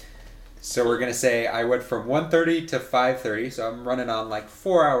 right? So we're going to say I went from 1:30 to 5:30, so I'm running on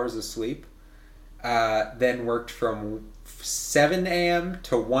 4 hours of sleep. Then worked from 7 a.m.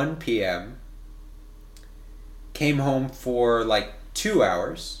 to 1 p.m. Came home for 2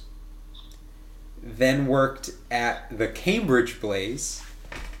 hours. Then worked at the Cambridge Blaze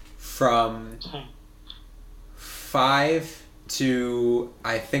from 5 to,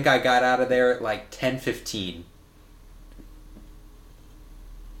 I think I got out of there at 10:15.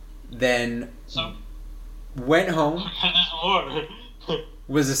 Then went home,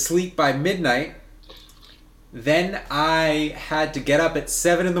 was asleep by midnight. Then I had to get up at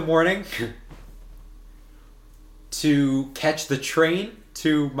 7 in the morning to catch the train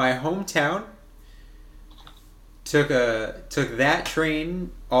to my hometown. Took that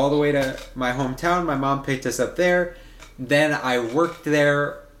train all the way to my hometown. My mom picked us up there. Then I worked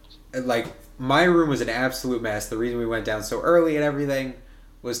there. My room was an absolute mess. The reason we went down so early and everything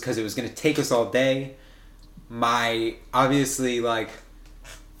was because it was going to take us all day. Obviously,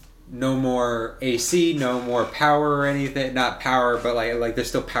 no more AC, no more power or anything. Not power, but there's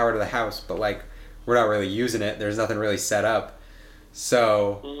still power to the house, but we're not really using it. There's nothing really set up.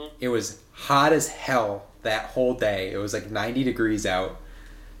 So it was hot as hell that whole day. It was 90 degrees out.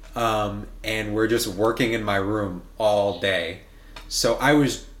 And we're just working in my room all day. So I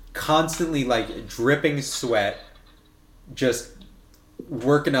was constantly dripping sweat, just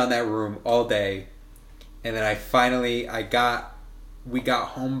working on that room all day. And then we got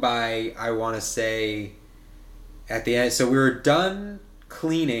home by, I want to say, at the end. So we were done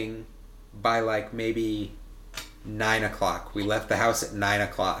cleaning by maybe 9 o'clock. We left the house at 9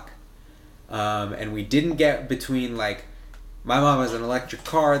 o'clock. And we didn't get between my mom has an electric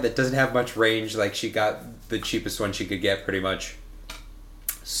car that doesn't have much range. She got the cheapest one she could get pretty much.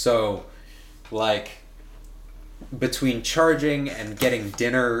 So between charging and getting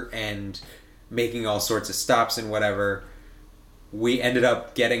dinner and making all sorts of stops and whatever, we ended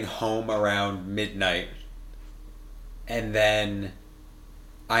up getting home around midnight. And then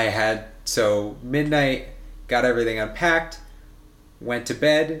midnight, got everything unpacked, went to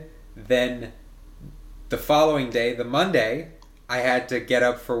bed. Then the following day, the Monday, I had to get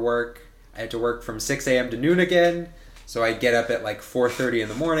up for work. I had to work from 6 a.m. to noon again. So I get up at like 4:30 in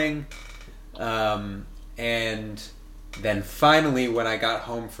the morning. And then finally, when I got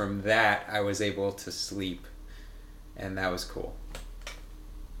home from that, I was able to sleep. And that was cool.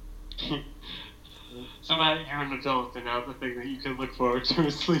 So now you're an adult, and now the thing that you can look forward to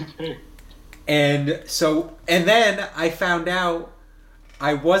is sleeping. And then I found out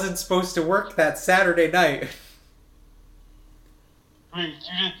I wasn't supposed to work that Saturday night. Wait,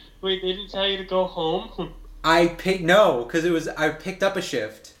 they didn't tell you to go home? I picked up a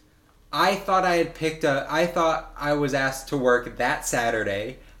shift. I thought I was asked to work that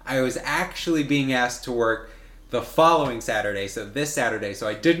Saturday. I was actually being asked to work the following Saturday, so this Saturday. So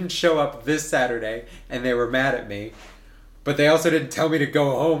I didn't show up this Saturday, and they were mad at me. But they also didn't tell me to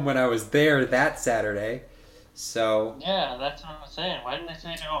go home when I was there that Saturday. So... Yeah, that's what I'm saying. Why didn't they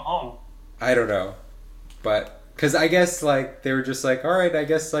say to go home? I don't know. But... Because I guess, like, they were just like, alright, I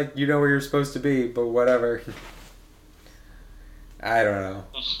guess, like, you know where you're supposed to be, but whatever. I don't know.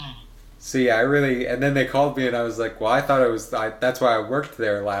 So, yeah, and then they called me, and I was like, well, I thought that's why I worked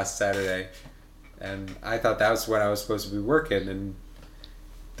there last Saturday. And I thought that was when I was supposed to be working. And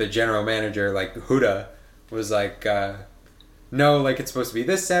the general manager, like, Huda, was like, no, like, it's supposed to be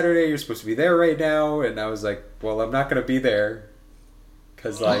this Saturday, you're supposed to be there right now. And I was like, well, I'm not going to be there.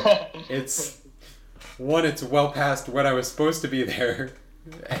 Because, like, it's well past when I was supposed to be there.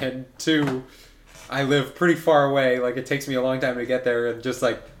 And 2, I live pretty far away. Like, it takes me a long time to get there. And just,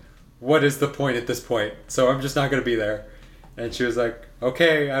 like, what is the point at this point? So I'm just not going to be there. And she was like,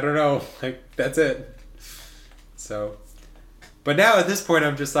 okay, I don't know. Like, that's it. So, but now at this point,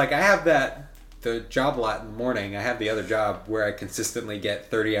 I'm just like, I have the job lot in the morning. I have the other job where I consistently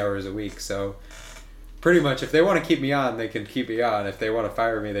get 30 hours a week. So pretty much if they want to keep me on, they can keep me on. If they want to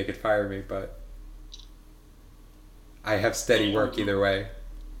fire me, they could fire me. But I have steady work either way.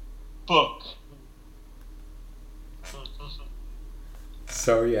 Book.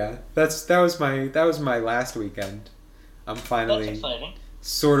 So yeah, that was my last weekend. I'm finally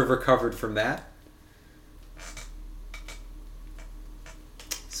sort of recovered from that.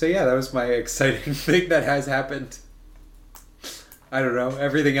 So yeah, that was my exciting thing that has happened. I don't know.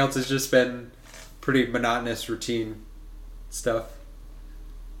 Everything else has just been pretty monotonous routine stuff.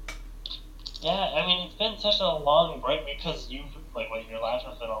 Yeah, I mean, it's been such a long break because you've, like, your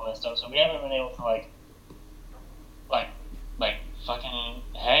laptop and all that stuff, so we haven't been able to, like, fucking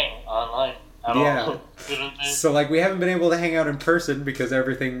hang online at all. So, like, we haven't been able to hang out in person because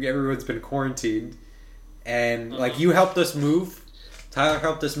everyone's been quarantined. And, like, you helped us move. Tyler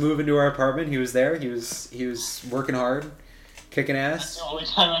helped us move into our apartment. He was there. He was working hard, kicking ass. That's the only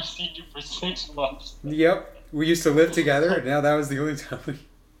time I've seen you for 6 months. Yep. We used to live together, and now that was the only time we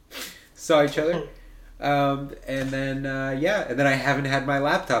saw each other. And then I haven't had my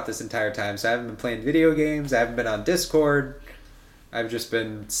laptop this entire time, so I haven't been playing video games. I haven't been on Discord. I've just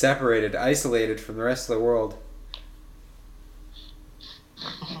been separated, isolated from the rest of the world.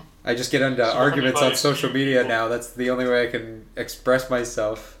 I just get into arguments on social media now. That's the only way I can express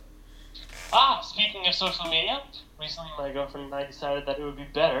myself. Speaking of social media, recently my girlfriend and I decided that it would be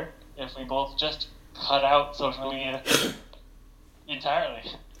better if we both just cut out social media entirely.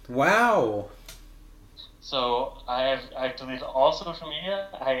 Wow. So I've deleted all social media.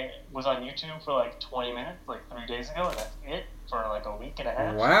 I was on YouTube for like 20 minutes, like 3 days ago, and that's it for like a week and a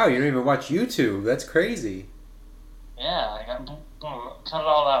half. Wow, you don't even watch YouTube. That's crazy. Yeah, I got boom, cut it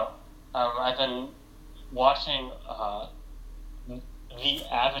all out. I've been watching The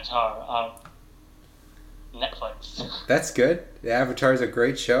Avatar on Netflix. That's good. The Avatar is a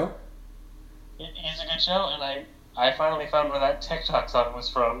great show. It is a good show, and I finally found where that TikTok song was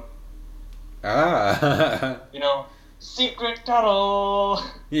from. Secret tunnel.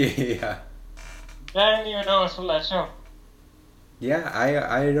 Yeah. I didn't even know it was from that show. Yeah,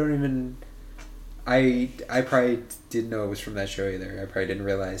 I don't even... I probably didn't know it was from that show either. I probably didn't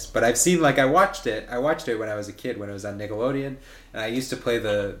realize. But I've seen, like, I watched it when I was a kid, when it was on Nickelodeon. And I used to play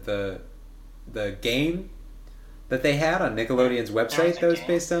the game that they had on Nickelodeon's website that was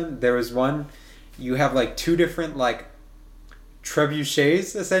based on. There was one, you have, like, 2 different, like,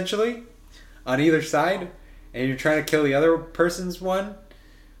 trebuchets, essentially, on either side. And you're trying to kill the other person's one.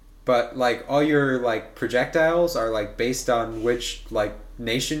 But, like, all your, like, projectiles are, like, based on which, like,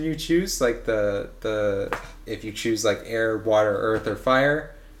 nation you choose. Like, if you choose, like, air, water, earth, or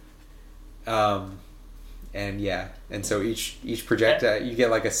fire. And and so each projectile, you get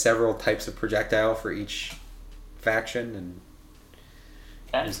like several types of projectile for each faction, and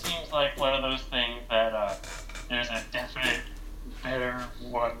that seems like one of those things that there's a definite better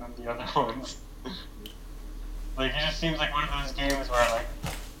one than the other ones. Like, it just seems like one of those games where, like,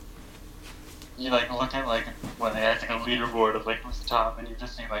 you, like, look at, like, when it has, like, a leaderboard of, like, who's the top, and you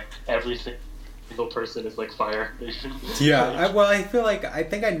just see, like, every single person is, like, fire. Yeah, I feel like, I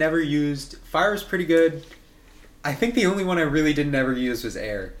think I never used... Fire was pretty good. I think the only one I really didn't ever use was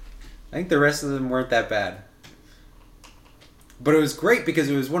air. I think the rest of them weren't that bad. But it was great because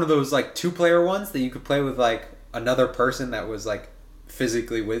it was one of those, like, 2-player ones that you could play with, like, another person that was, like,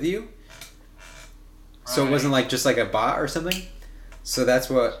 physically with you. So it wasn't, like, just, like, a bot or something. So that's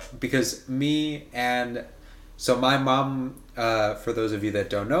what... Because me and... So my mom, for those of you that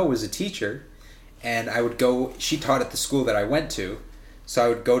don't know, was a teacher. And I would go... She taught at the school that I went to. So I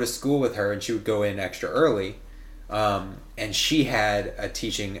would go to school with her, and she would go in extra early. And she had a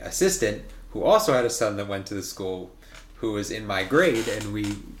teaching assistant who also had a son that went to the school who was in my grade, and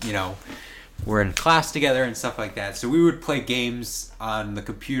we, were in class together and stuff like that. So we would play games on the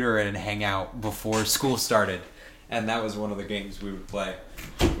computer and hang out before school started. And that was one of the games we would play.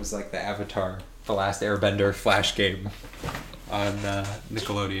 It was like the Avatar, The Last Airbender Flash game on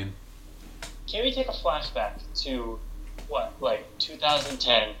Nickelodeon. Can we take a flashback to,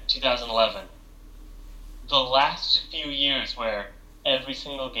 2010, 2011? The last few years where every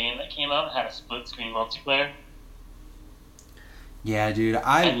single game that came out had a split-screen multiplayer. Yeah, dude,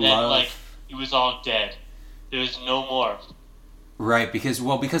 and then, it was all dead. There was no more. Right, because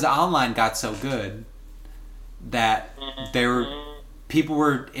online got so good that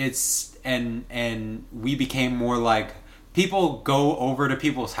and we became more like, people go over to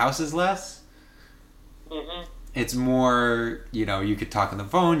people's houses less. Mm-hmm. It's more, you could talk on the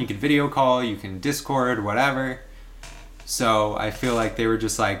phone, you could video call, you can Discord, whatever. So I feel like they were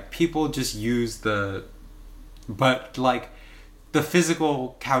just like, people just use the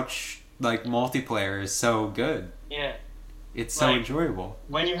physical couch, like, multiplayer is so good. Yeah. It's so enjoyable.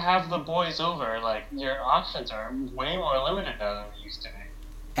 When you have the boys over, your options are way more limited now than they used to be.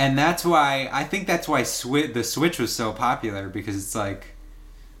 And that's why, I think that's why the Switch was so popular, because it's like,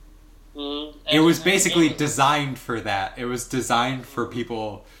 it was basically designed for that. It was designed for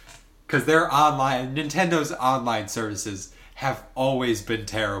people, because Nintendo's online services have always been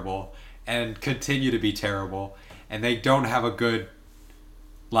terrible, and continue to be terrible, and they don't have a good,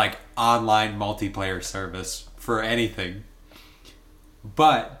 online multiplayer service for anything.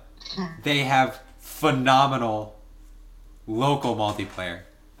 But they have phenomenal local multiplayer.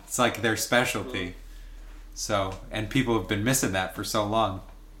 It's like their specialty. So, and people have been missing that for so long.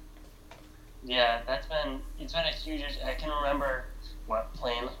 Yeah, it's been a huge... I can remember,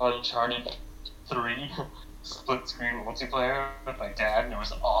 playing Uncharted 3 split-screen multiplayer with my dad, and it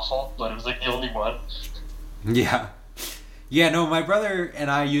was awful, but it was, the only one. Yeah. Yeah, no, my brother and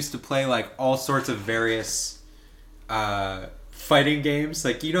I used to play, all sorts of various fighting games.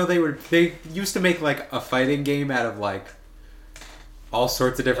 They used to make, a fighting game out of, all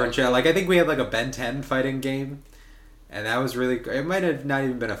sorts of different shit. I think we had, a Ben 10 fighting game, and that was really... It might have not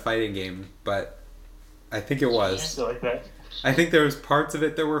even been a fighting game, but I think it was. Like that. I think there was parts of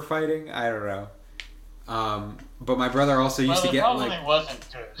it that were fighting. I don't know. But my brother also used to get probably wasn't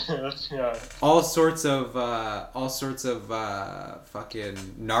good. Yeah. all sorts of fucking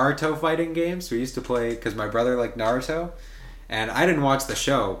Naruto fighting games. We used to play because my brother liked Naruto, and I didn't watch the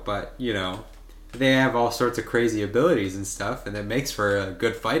show, but they have all sorts of crazy abilities and stuff, and it makes for a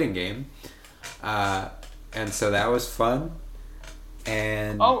good fighting game. And so that was fun.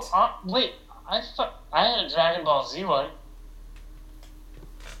 And wait, I had a Dragon Ball Z one.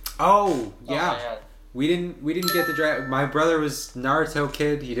 Oh yeah. Oh, We didn't get the my brother was Naruto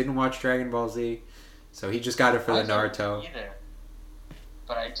kid. He didn't watch Dragon Ball Z, so he just got it for the Naruto. Either.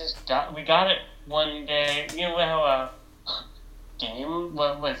 But we got it one day. You know how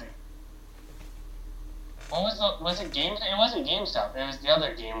what was it? Was it Game? It wasn't GameStop. It was the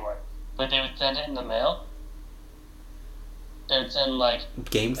other game one. But they would send it in the mail. They would send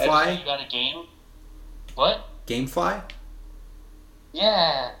GameFly. You got a game. What? GameFly.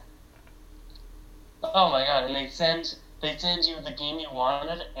 Yeah. Oh my god! And they send you the game you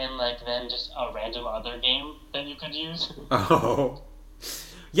wanted, and then just a random other game that you could use. Oh.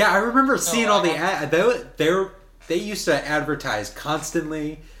 Yeah, I remember seeing all the ad. They used to advertise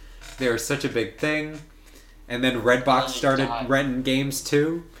constantly. They were such a big thing, and then Redbox started renting games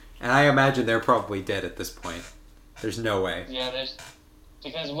too. And I imagine they're probably dead at this point. There's no way. Yeah,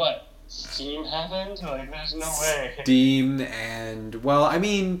 because Steam happened? Like, there's no way. Steam and, well, I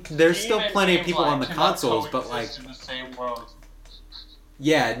mean, there's Steam still and plenty of people GameFly on the cannot consoles, but like, coexist in the same world.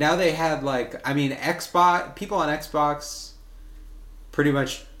 yeah, now they had like, I mean, Xbox, people on Xbox pretty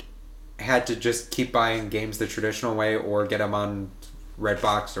much had to just keep buying games the traditional way or get them on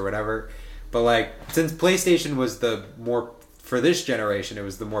Redbox or whatever. But like, since PlayStation was the more, for this generation, it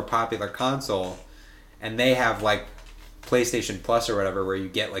was the more popular console, and they have like PlayStation Plus or whatever, where you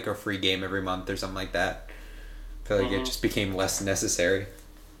get like a free game every month or something like that. I feel like it just became less necessary.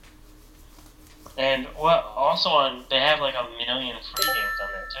 And also they have like 1 million free games on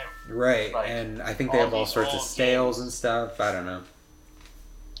there too. Right, Like, and I think they all have all these sorts of old sales games. and stuff. I don't know.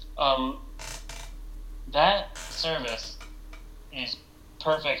 That service is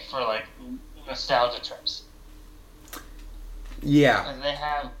perfect for like nostalgia trips. Yeah, And they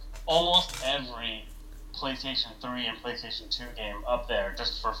have almost every PlayStation 3 and PlayStation 2 game up there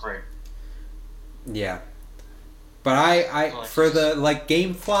just for free. yeah. But I for the like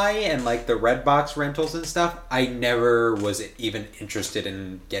GameFly and like the Redbox rentals and stuff, I never was even interested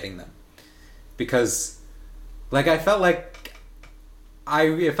in getting them, because like I felt like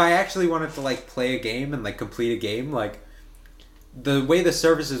if I actually wanted to like play a game and like complete a game, like the way the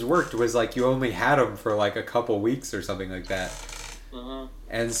services worked was like you only had them for like a couple weeks or something like that. Mm-hmm.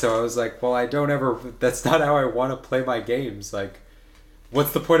 And so I was like, well, that's not how I want to play my games. Like,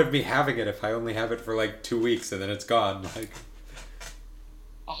 what's the point of me having it if I only have it for like 2 weeks and then it's gone? Like,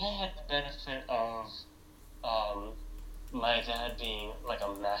 I had the benefit of my dad being like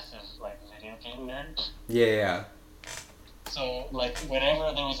a massive like video game nerd. yeah. So like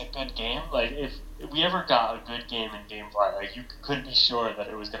whenever there was a good game, like if we ever got a good game in GameFly, like you could be sure that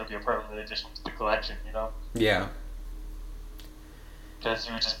it was going to be a permanent addition to the collection, you know? Yeah. Because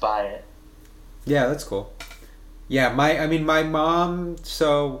you would just buy it. Yeah, that's cool. Yeah, my mom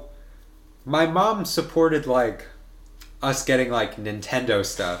supported like us getting like Nintendo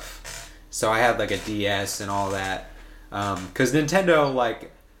stuff. So I had like a DS and all that. Cuz Nintendo,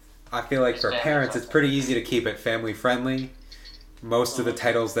 like, I feel like for parents it's pretty easy to keep it family friendly. Most of the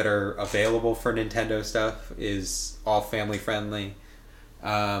titles that are available for Nintendo stuff is all family friendly.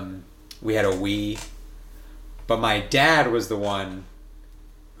 We had a Wii. But my dad was the one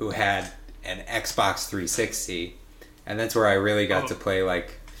who had an Xbox 360, and that's where I really got to play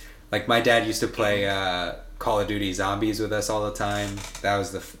like my dad used to play Call of Duty Zombies with us all the time. That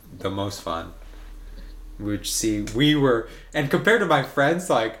was the most fun. And compared to my friends,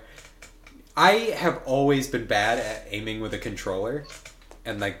 like, I have always been bad at aiming with a controller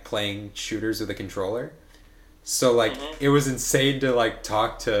and like playing shooters with a controller. So like it was insane to like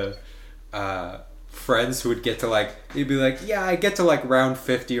talk to friends who would get to like, they'd be like, yeah, I get to like round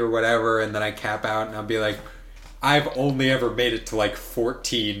 50 or whatever, and then I cap out and I'll be like, I've only ever made it to like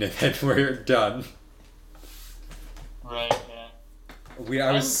 14 and then we're done. Right, yeah.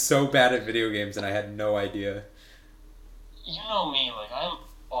 I was so bad at video games and I had no idea. You know me, like I'm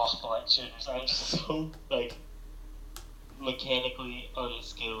awful at shooters. I'm just so like mechanically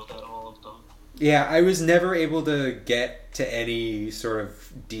unskilled at all of them. Yeah, I was never able to get to any sort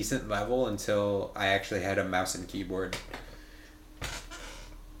of decent level until I actually had a mouse and keyboard.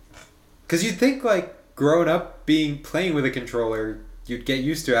 Because you'd think, like, growing up, playing with a controller, you'd get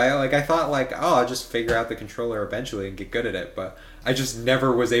used to it. I thought, like, oh, I'll just figure out the controller eventually and get good at it. But I just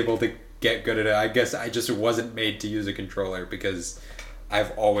never was able to get good at it. I guess I just wasn't made to use a controller because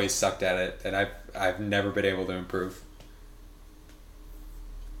I've always sucked at it, and I've never been able to improve.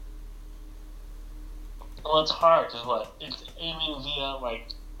 Well, it's hard because it's aiming via like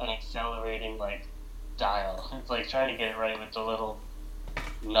an accelerating like dial. It's like trying to get it right with the little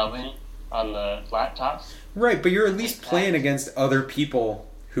nubbin on the laptops. Right, but you're at least playing against other people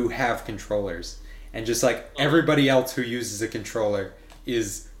who have controllers, and just like everybody else who uses a controller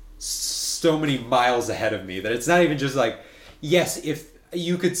is so many miles ahead of me that it's not even just like, yes, if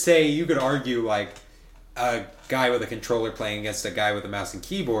you could argue like a guy with a controller playing against a guy with a mouse and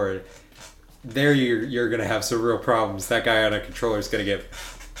keyboard. There you're going to have some real problems. That guy on a controller is going to get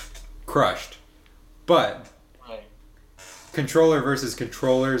crushed. But controller versus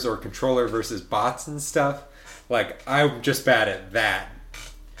controllers or controller versus bots and stuff, like, I'm just bad at that.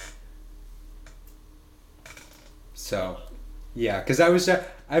 So, yeah, because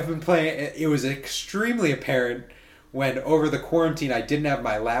I've been playing, it was extremely apparent when over the quarantine I didn't have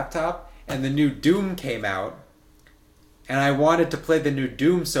my laptop and the new Doom came out, and I wanted to play the new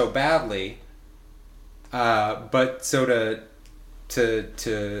Doom so badly. But so to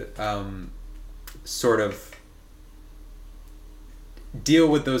sort of deal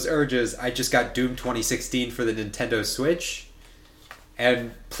with those urges, I just got Doom 2016 for the Nintendo Switch,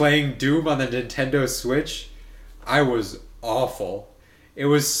 and playing Doom on the Nintendo Switch, I was awful. It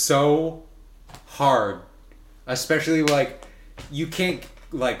was so hard, especially like you can't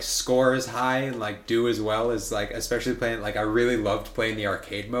like score as high and like do as well as like, especially playing like, I really loved playing the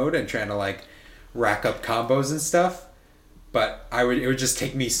arcade mode and trying to like rack up combos and stuff, but it would just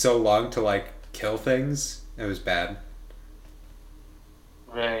take me so long to like kill things. It was bad.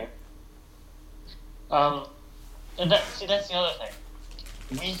 Right. And that's the other thing.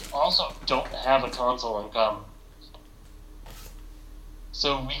 We also don't have a console in common.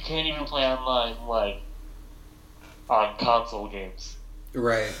 So we can't even play online, like, on console games.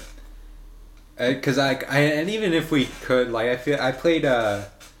 Right. Because and even if we could, like, I played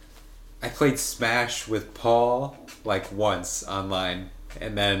Smash with Paul, like, once online,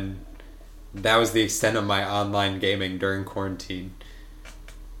 and then that was the extent of my online gaming during quarantine.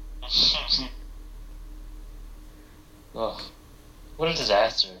 Ugh. What a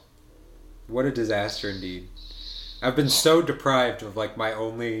disaster. What a disaster indeed. I've been so deprived of like my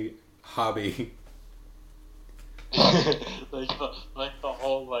only hobby. like the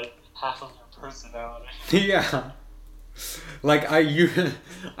whole like half of your personality. Yeah. Like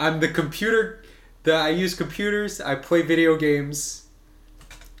I'm the computer. I use computers. I play video games,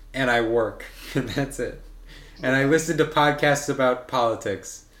 and I work, and that's it. And I listen to podcasts about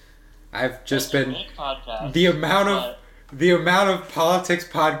politics. I've just been the amount of politics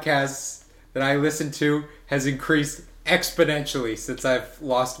podcasts that I listen to has increased exponentially since I've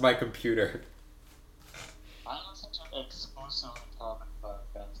lost my computer. I listen to exclusively comic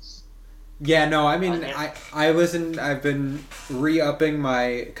podcasts. Yeah, no, I mean, I listen, I've been re-upping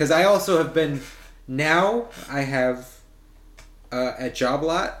my, because I also have been, now I have, at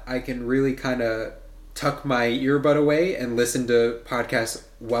Joblot, I can really kind of tuck my earbud away and listen to podcasts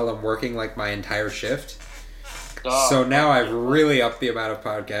while I'm working like my entire shift. So now I've really upped the amount of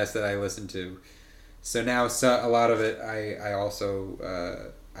podcasts that I listen to. So now a lot of it I also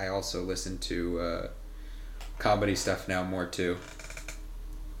listen to comedy stuff now more too.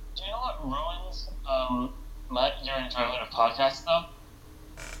 Do you know what ruins your enjoyment of podcasts though?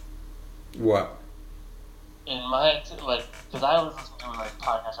 What? In my because I was listening to like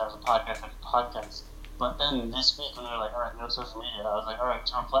podcasts after podcast after podcast, but then this week when they were like, all right, no social media, I was like, all right,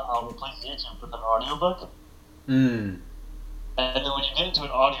 so I'll replace YouTube with an audiobook. And then when you get into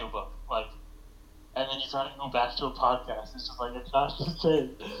an audiobook, like, and then you try to go back to a podcast, it's just like, it's not the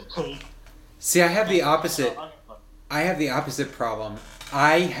same. See, I have the opposite. I have the opposite problem.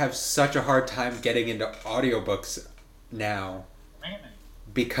 I have such a hard time getting into audiobooks now. Really?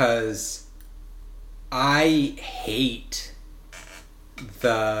 Because I hate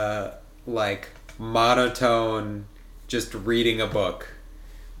the, like, monotone just reading a book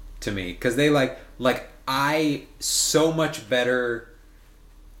to me. Because they, I so much better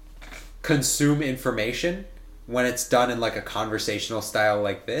consume information when it's done in like a conversational style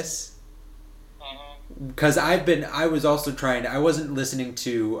like this. Because I wasn't listening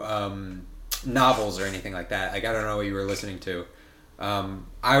to novels or anything like that. Like, I don't know what you were listening to.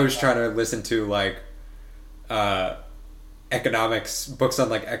 I was trying to listen to like economics, books on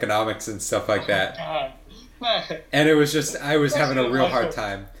like economics and stuff like that. And it was just, I was having a real hard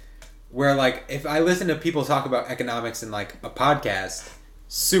time. Where, like, if I listen to people talk about economics in, like, a podcast,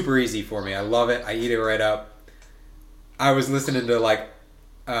 super easy for me. I love it. I eat it right up. I was listening to, like,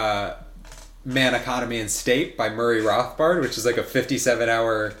 Man, Economy, and State by Murray Rothbard, which is, like, a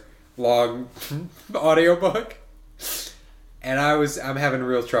 57-hour long audiobook. And I'm having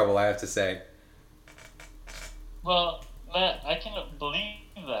real trouble, I have to say. Well, Matt, I can believe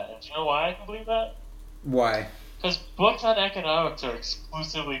that. And do you know why I can believe that? Why? Because books on economics are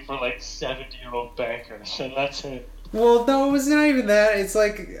exclusively for, like, 70-year-old bankers, and that's it. Well, no, it's not even that. It's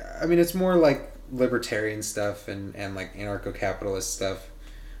like, I mean, it's more like libertarian stuff and like anarcho-capitalist stuff.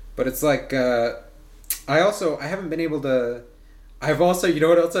 But it's like, I haven't been able to, you know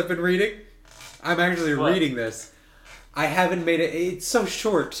what else I've been reading? I'm actually reading this. I haven't made it, it's so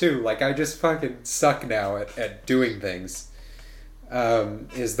short too. Like, I just fucking suck now at doing things.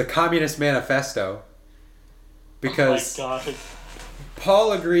 Is the Communist Manifesto. Because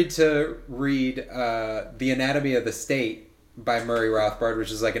Paul agreed to read The Anatomy of the State by Murray Rothbard,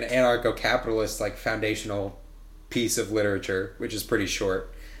 which is like an anarcho-capitalist, like, foundational piece of literature, which is pretty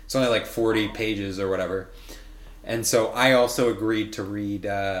short. It's only like 40 pages or whatever. And so I also agreed to read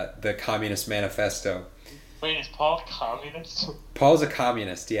the Communist Manifesto. Wait, is Paul a communist? Paul's a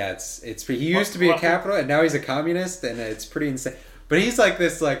communist, yeah. He used to be a capitalist, and now he's a communist, and it's pretty insane. But he's like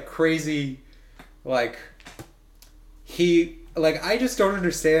this, like, crazy, like... I just don't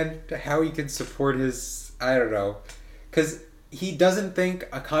understand how he can support his, I don't know, because he doesn't think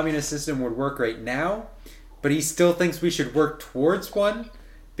a communist system would work right now, but he still thinks we should work towards one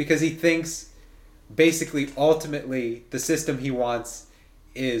because he thinks basically ultimately the system he wants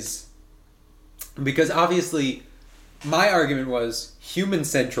is, because obviously my argument was human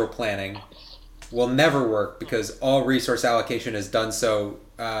central planning will never work because all resource allocation is done so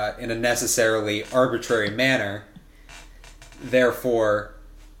in a necessarily arbitrary manner. Therefore,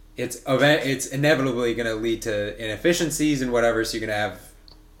 it's inevitably going to lead to inefficiencies and whatever, so you're going to have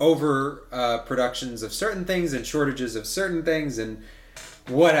over productions of certain things and shortages of certain things and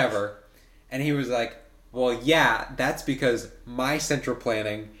whatever. And he was like, well, yeah, that's because my central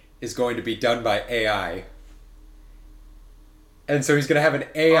planning is going to be done by AI. And so he's going to have an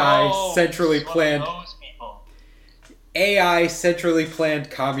AI centrally planned... AI centrally planned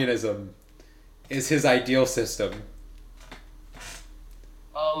communism is his ideal system.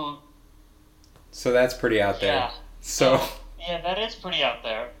 So that's pretty out there. Yeah. So yeah, that is pretty out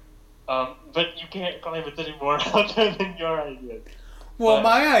there. But you can't claim it's any more out there than your idea. Well, but,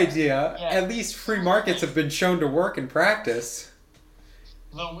 my idea, at least free markets have been shown to work in practice.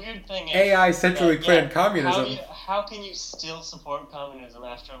 The weird thing is... AI centrally planned communism. How can you still support communism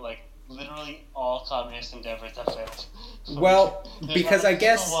after, like, literally all communist endeavors have failed? Well, because I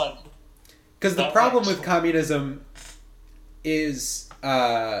guess... Because the problem with communism is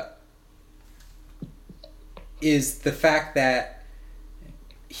the fact that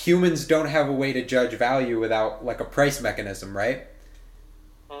humans don't have a way to judge value without, like, a price mechanism, right?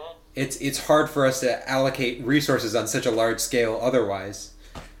 Mm-hmm. It's hard for us to allocate resources on such a large scale otherwise.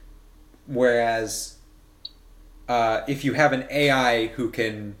 Whereas if you have an AI who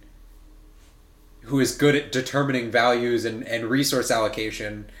is good at determining values and resource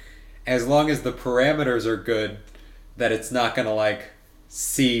allocation, as long as the parameters are good, that it's not going to, like,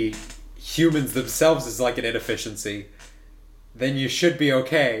 see humans themselves as, like, an inefficiency, then you should be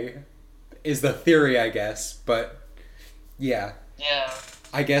okay, is the theory, I guess. But, yeah. Yeah.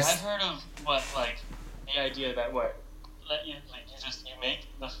 I guess... I've heard of, the idea that, you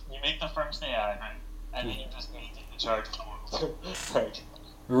make the first AI, right? And then you just make it in charge of the world. Right.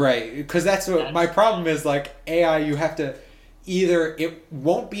 Right, because that's what my problem is. Like, AI, you have to either it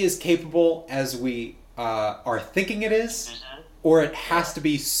won't be as capable as we are thinking it is, or it has to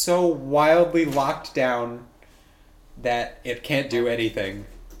be so wildly locked down that it can't do anything.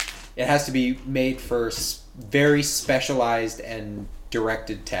 It has to be made for very specialized and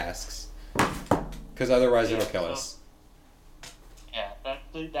directed tasks, because otherwise it'll kill us. Yeah,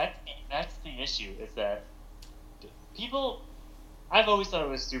 that's the issue, is that people... I've always thought it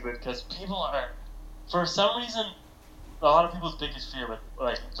was stupid, because people are... For some reason, a lot of people's biggest fear with,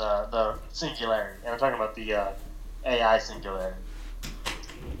 like, the singularity, and I'm talking about the AI singularity,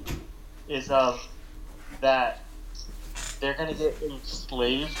 is that they're going to get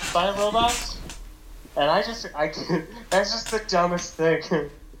enslaved by robots. And that's just the dumbest thing.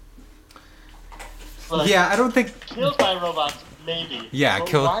 Like, yeah, I don't think... Killed by robots, maybe. Yeah,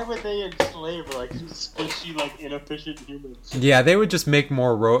 but why would they enslave, like, squishy, like, inefficient humans? Yeah, they would just make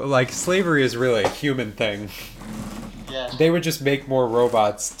more slavery is really a human thing. Yeah. They would just make more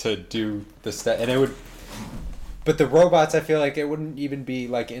robots to do the stuff, and it would... But the robots, I feel like it wouldn't even be,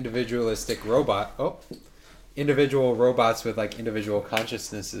 like, individualistic individual robots with, like, individual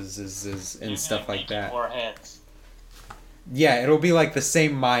consciousnesses and stuff like that. More hands. Yeah, it'll be like the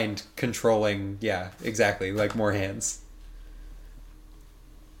same mind controlling. Yeah, exactly, like more hands.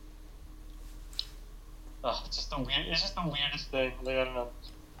 Oh, it's just the weirdest thing. Like, I don't know,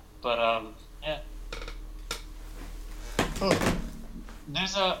 but yeah.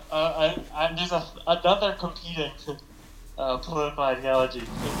 There's another competing political ideology,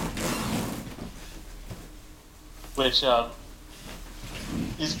 which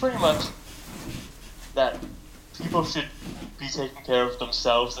is pretty much that people should be taking care of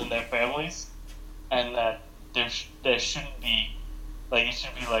themselves and their families, and that there shouldn't be, like, it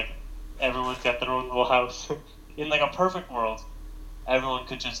should be like everyone's got their own little house. In, like, a perfect world, everyone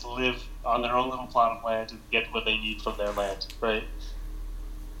could just live on their own little plot of land and get what they need from their land, right?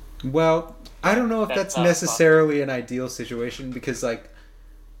 Well, I don't know if that's necessarily an ideal situation, because, like,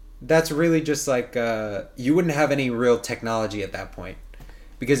 that's really just like you wouldn't have any real technology at that point,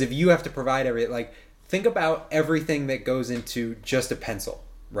 because if you have to provide like, think about everything that goes into just a pencil,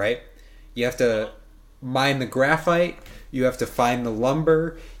 right? You have to mine the graphite, you have to find the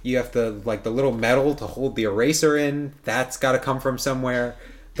lumber, you have to, like, the little metal to hold the eraser in, that's got to come from somewhere.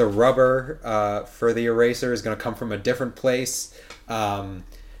 The rubber for the eraser is going to come from a different place. Then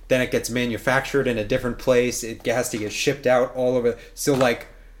it gets manufactured in a different place. It has to get shipped out all over. So, like,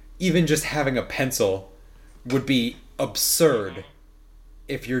 even just having a pencil would be absurd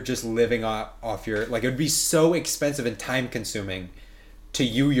if you're just living off your, like, it would be so expensive and time consuming to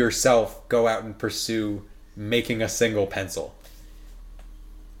you yourself go out and pursue making a single pencil.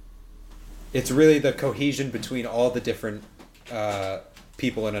 It's really the cohesion between all the different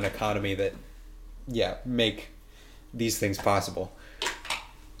people in an economy that, make these things possible.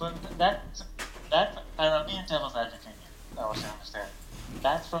 But that's and I'm being devil's advocate here. I want you to understand.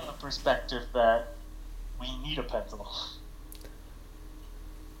 That's from the perspective that we need a pencil.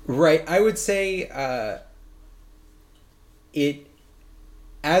 Right. I would say it,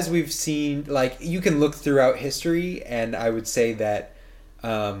 as we've seen, like, you can look throughout history, and I would say that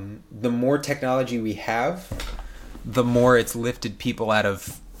the more technology we have, the more it's lifted people out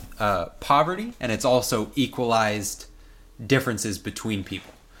of poverty, and it's also equalized differences between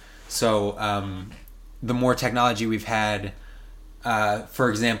people. So the more technology we've had, for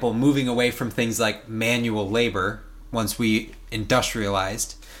example, moving away from things like manual labor, once we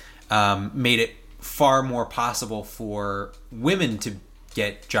industrialized, made it far more possible for women to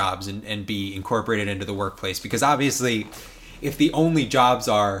get jobs and be incorporated into the workplace. Because obviously, if the only jobs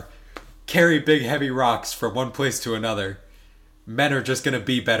are carry big heavy rocks from one place to another, men are just going to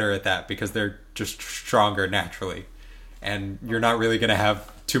be better at that because they're just stronger naturally. And you're not really going to have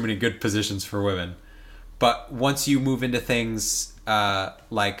too many good positions for women. But once you move into things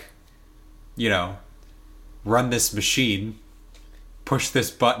like, run this machine, push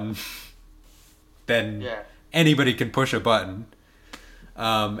this button, then anybody can push a button.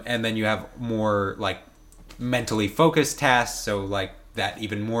 And then you have more like mentally focused tasks, so like that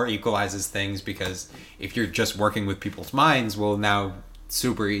even more equalizes things, because if you're just working with people's minds, well, now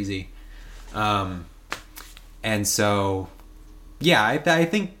super easy. And so, I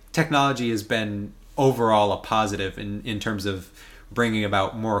think technology has been overall a positive in terms of bringing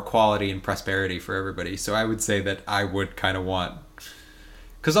about more equality and prosperity for everybody. So I would say that I would kind of want,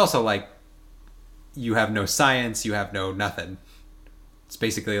 because also, like, you have no science, you have no nothing. It's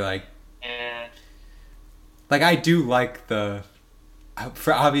basically like, like, I do like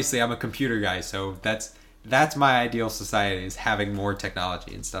obviously I'm a computer guy, so that's my ideal society, is having more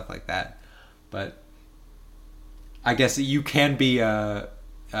technology and stuff like that. But I guess you can be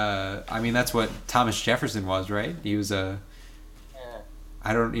that's what Thomas Jefferson was, right? He was I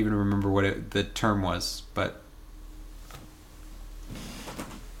don't even remember what the term was, but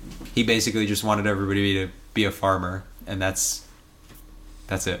he basically just wanted everybody to be a farmer, and that's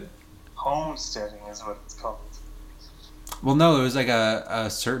it. Homesteading is what it's called. Well, no, it was like a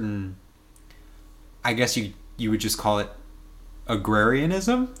certain, I guess you would just call it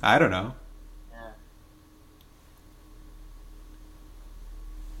agrarianism? I don't know. Yeah.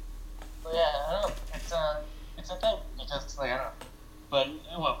 But yeah, I don't know. It's a thing, because, like, I don't know. But,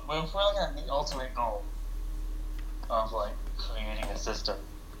 well, if we're looking at the ultimate goal of, like, creating a system,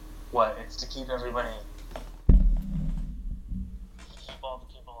 it's to keep everybody, all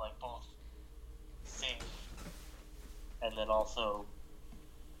the people, like, both safe and then also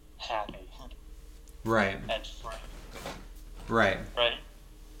happy. Right. And free. Right. Right?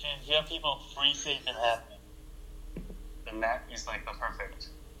 If you have people free, safe, and happy, then that is, like, the perfect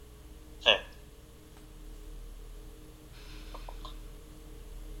thing.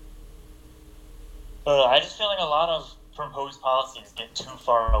 I just feel like a lot of proposed policies get too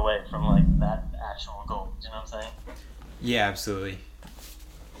far away from, like, that actual goal. Do you know what I'm saying? Yeah, absolutely.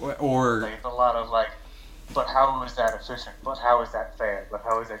 Or like, it's a lot of, like, but how is that efficient? But how is that fair? But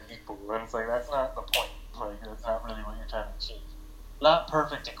how is that equal? And it's like, that's not the point. Like, that's not really what you're trying to achieve. Not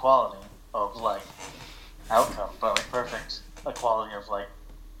perfect equality of, like, outcome, but, like, perfect equality of, like,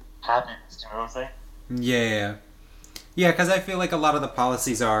 happiness. Do you know what I'm saying? Yeah. Yeah, because I feel like a lot of the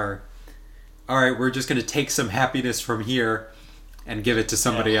policies are, all right, we're just going to take some happiness from here and give it to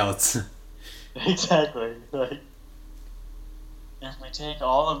somebody else. Exactly. Like, if we take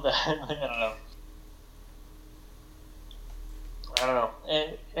all of that, like, I don't know.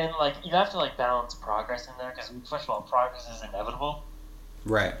 And like, you have to, like, balance progress in there, because, first of all, progress is inevitable.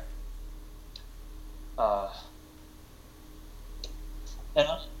 Right. And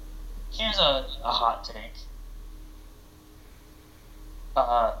here's a hot take.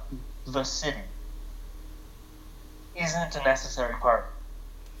 The city isn't a necessary part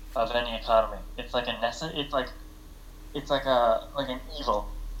of any economy. It's like it's like an evil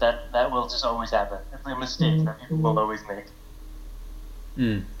that will just always happen. It's a mistake that people will always make.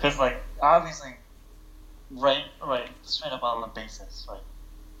 Because, like, obviously, right, straight up on the basis, like,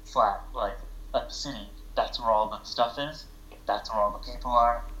 flat, like, at the city, that's where all the stuff is. That's where all the people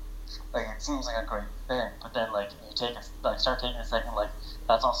are. Like, it seems like a great thing, but then, like, you start taking a second, like,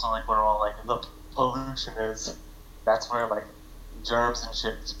 that's also, like, where all, like, the pollution is. that's where like germs and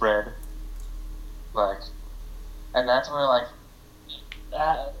shit spread. Like, and that's where like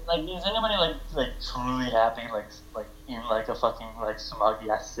is anybody like truly happy like in like a fucking like smoggy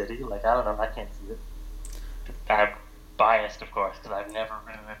ass city? Like I don't know, I can't see it. I'm biased, of course, because I've never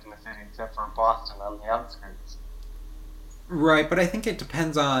really lived in a city except for Boston on the outskirts. Right, but I think it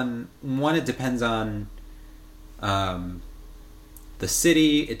depends on the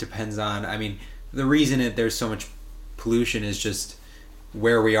city. It depends on, I mean, the reason there's so much pollution is just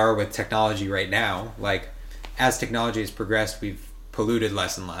where we are with technology right now. Like, as technology has progressed, we've polluted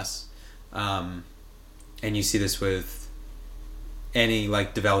less and less. And you see this with any,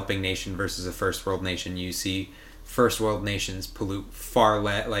 like, developing nation versus a first world nation. You see first world nations pollute far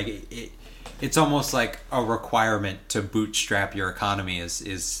less. Like, it's almost like a requirement to bootstrap your economy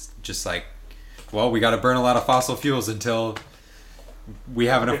is just like, well, we got to burn a lot of fossil fuels until we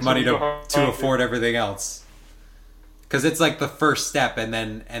have enough money to afford everything else. Because it's like the first step, and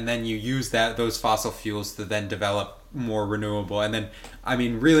then you use those fossil fuels to then develop more renewable, and then, I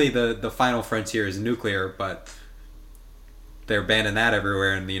mean, really the final frontier is nuclear, but they're banning that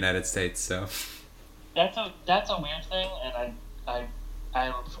everywhere in the United States. So that's a weird thing, and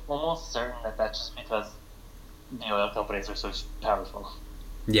I'm almost certain that that's just because the oil companies are so powerful.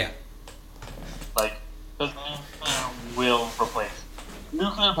 Yeah. Like, because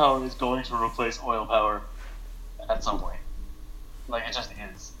nuclear power is going to replace oil power at some point. Like, it just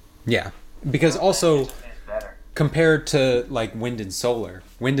is. Yeah, because also compared to like wind and solar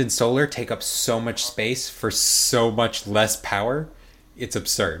take up so much space for so much less power. It's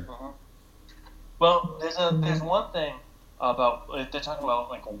absurd. Uh-huh. Well, there's one thing about, they're talking about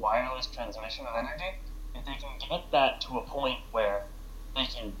like wireless transmission of energy. If they can get that to a point where they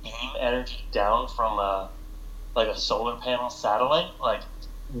can beam energy down from a solar panel satellite, like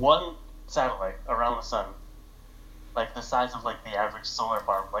one satellite around the sun, like the size of like the average solar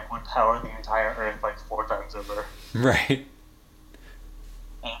farm, like would power the entire Earth like 4 times over. Right.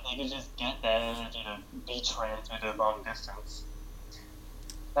 And if they could just get that energy to be transmitted long distance.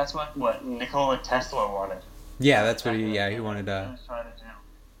 That's what Nikola Tesla wanted. Yeah, that's what he wanted to. He was trying to do.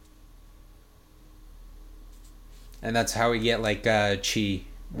 And that's how we get like Qi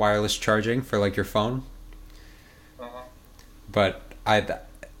wireless charging for like your phone. Uh-huh. But I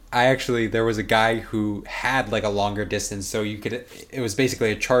actually, there was a guy who had like a longer distance, so it was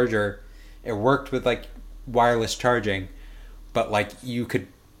basically a charger. It worked with like wireless charging, but like you could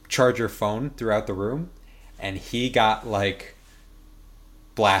charge your phone throughout the room, and he got like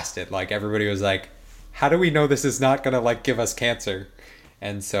blasted. Like everybody was like, how do we know this is not gonna like give us cancer?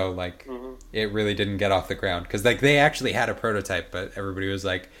 And so like it really didn't get off the ground, because like they actually had a prototype, but everybody was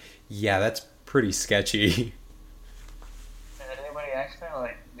like, yeah, that's pretty sketchy. Did anybody actually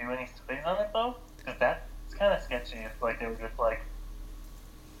like do any studies on it though? Because that's kind of sketchy. If like they were just like,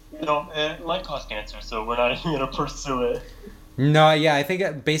 it might cause cancer, so we're not even gonna pursue it. No, yeah, I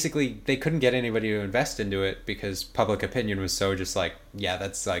think basically they couldn't get anybody to invest into it because public opinion was so just like, yeah,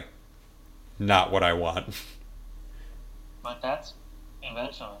 that's like not what I want. But that's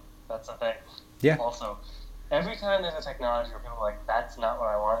eventually. That's the thing. Yeah. Also, every time there's a technology where people are like, that's not what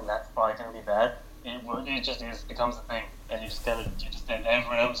I want, and that's probably going to be bad, it just becomes a thing. And and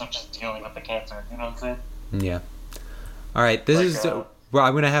everyone ends up just dealing with the cancer. You know what I'm saying? Yeah. All right. Well,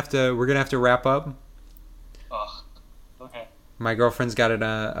 we're gonna have to wrap up. Ugh. Okay. My girlfriend's got an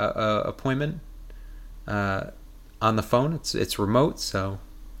appointment on the phone. It's remote, so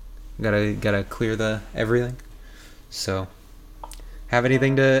gotta clear everything. So, have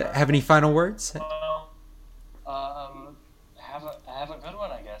any final words? Well, have a good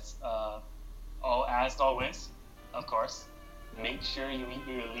one, I guess. As always, of course, make sure you eat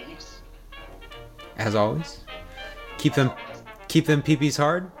your leaves. As always, keep them peepees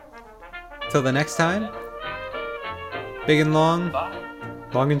hard. Till the next time. Big and long. Bye.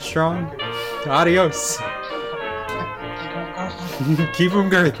 Long and strong. Adios. Keep them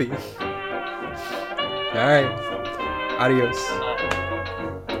girthy. All right. Adios.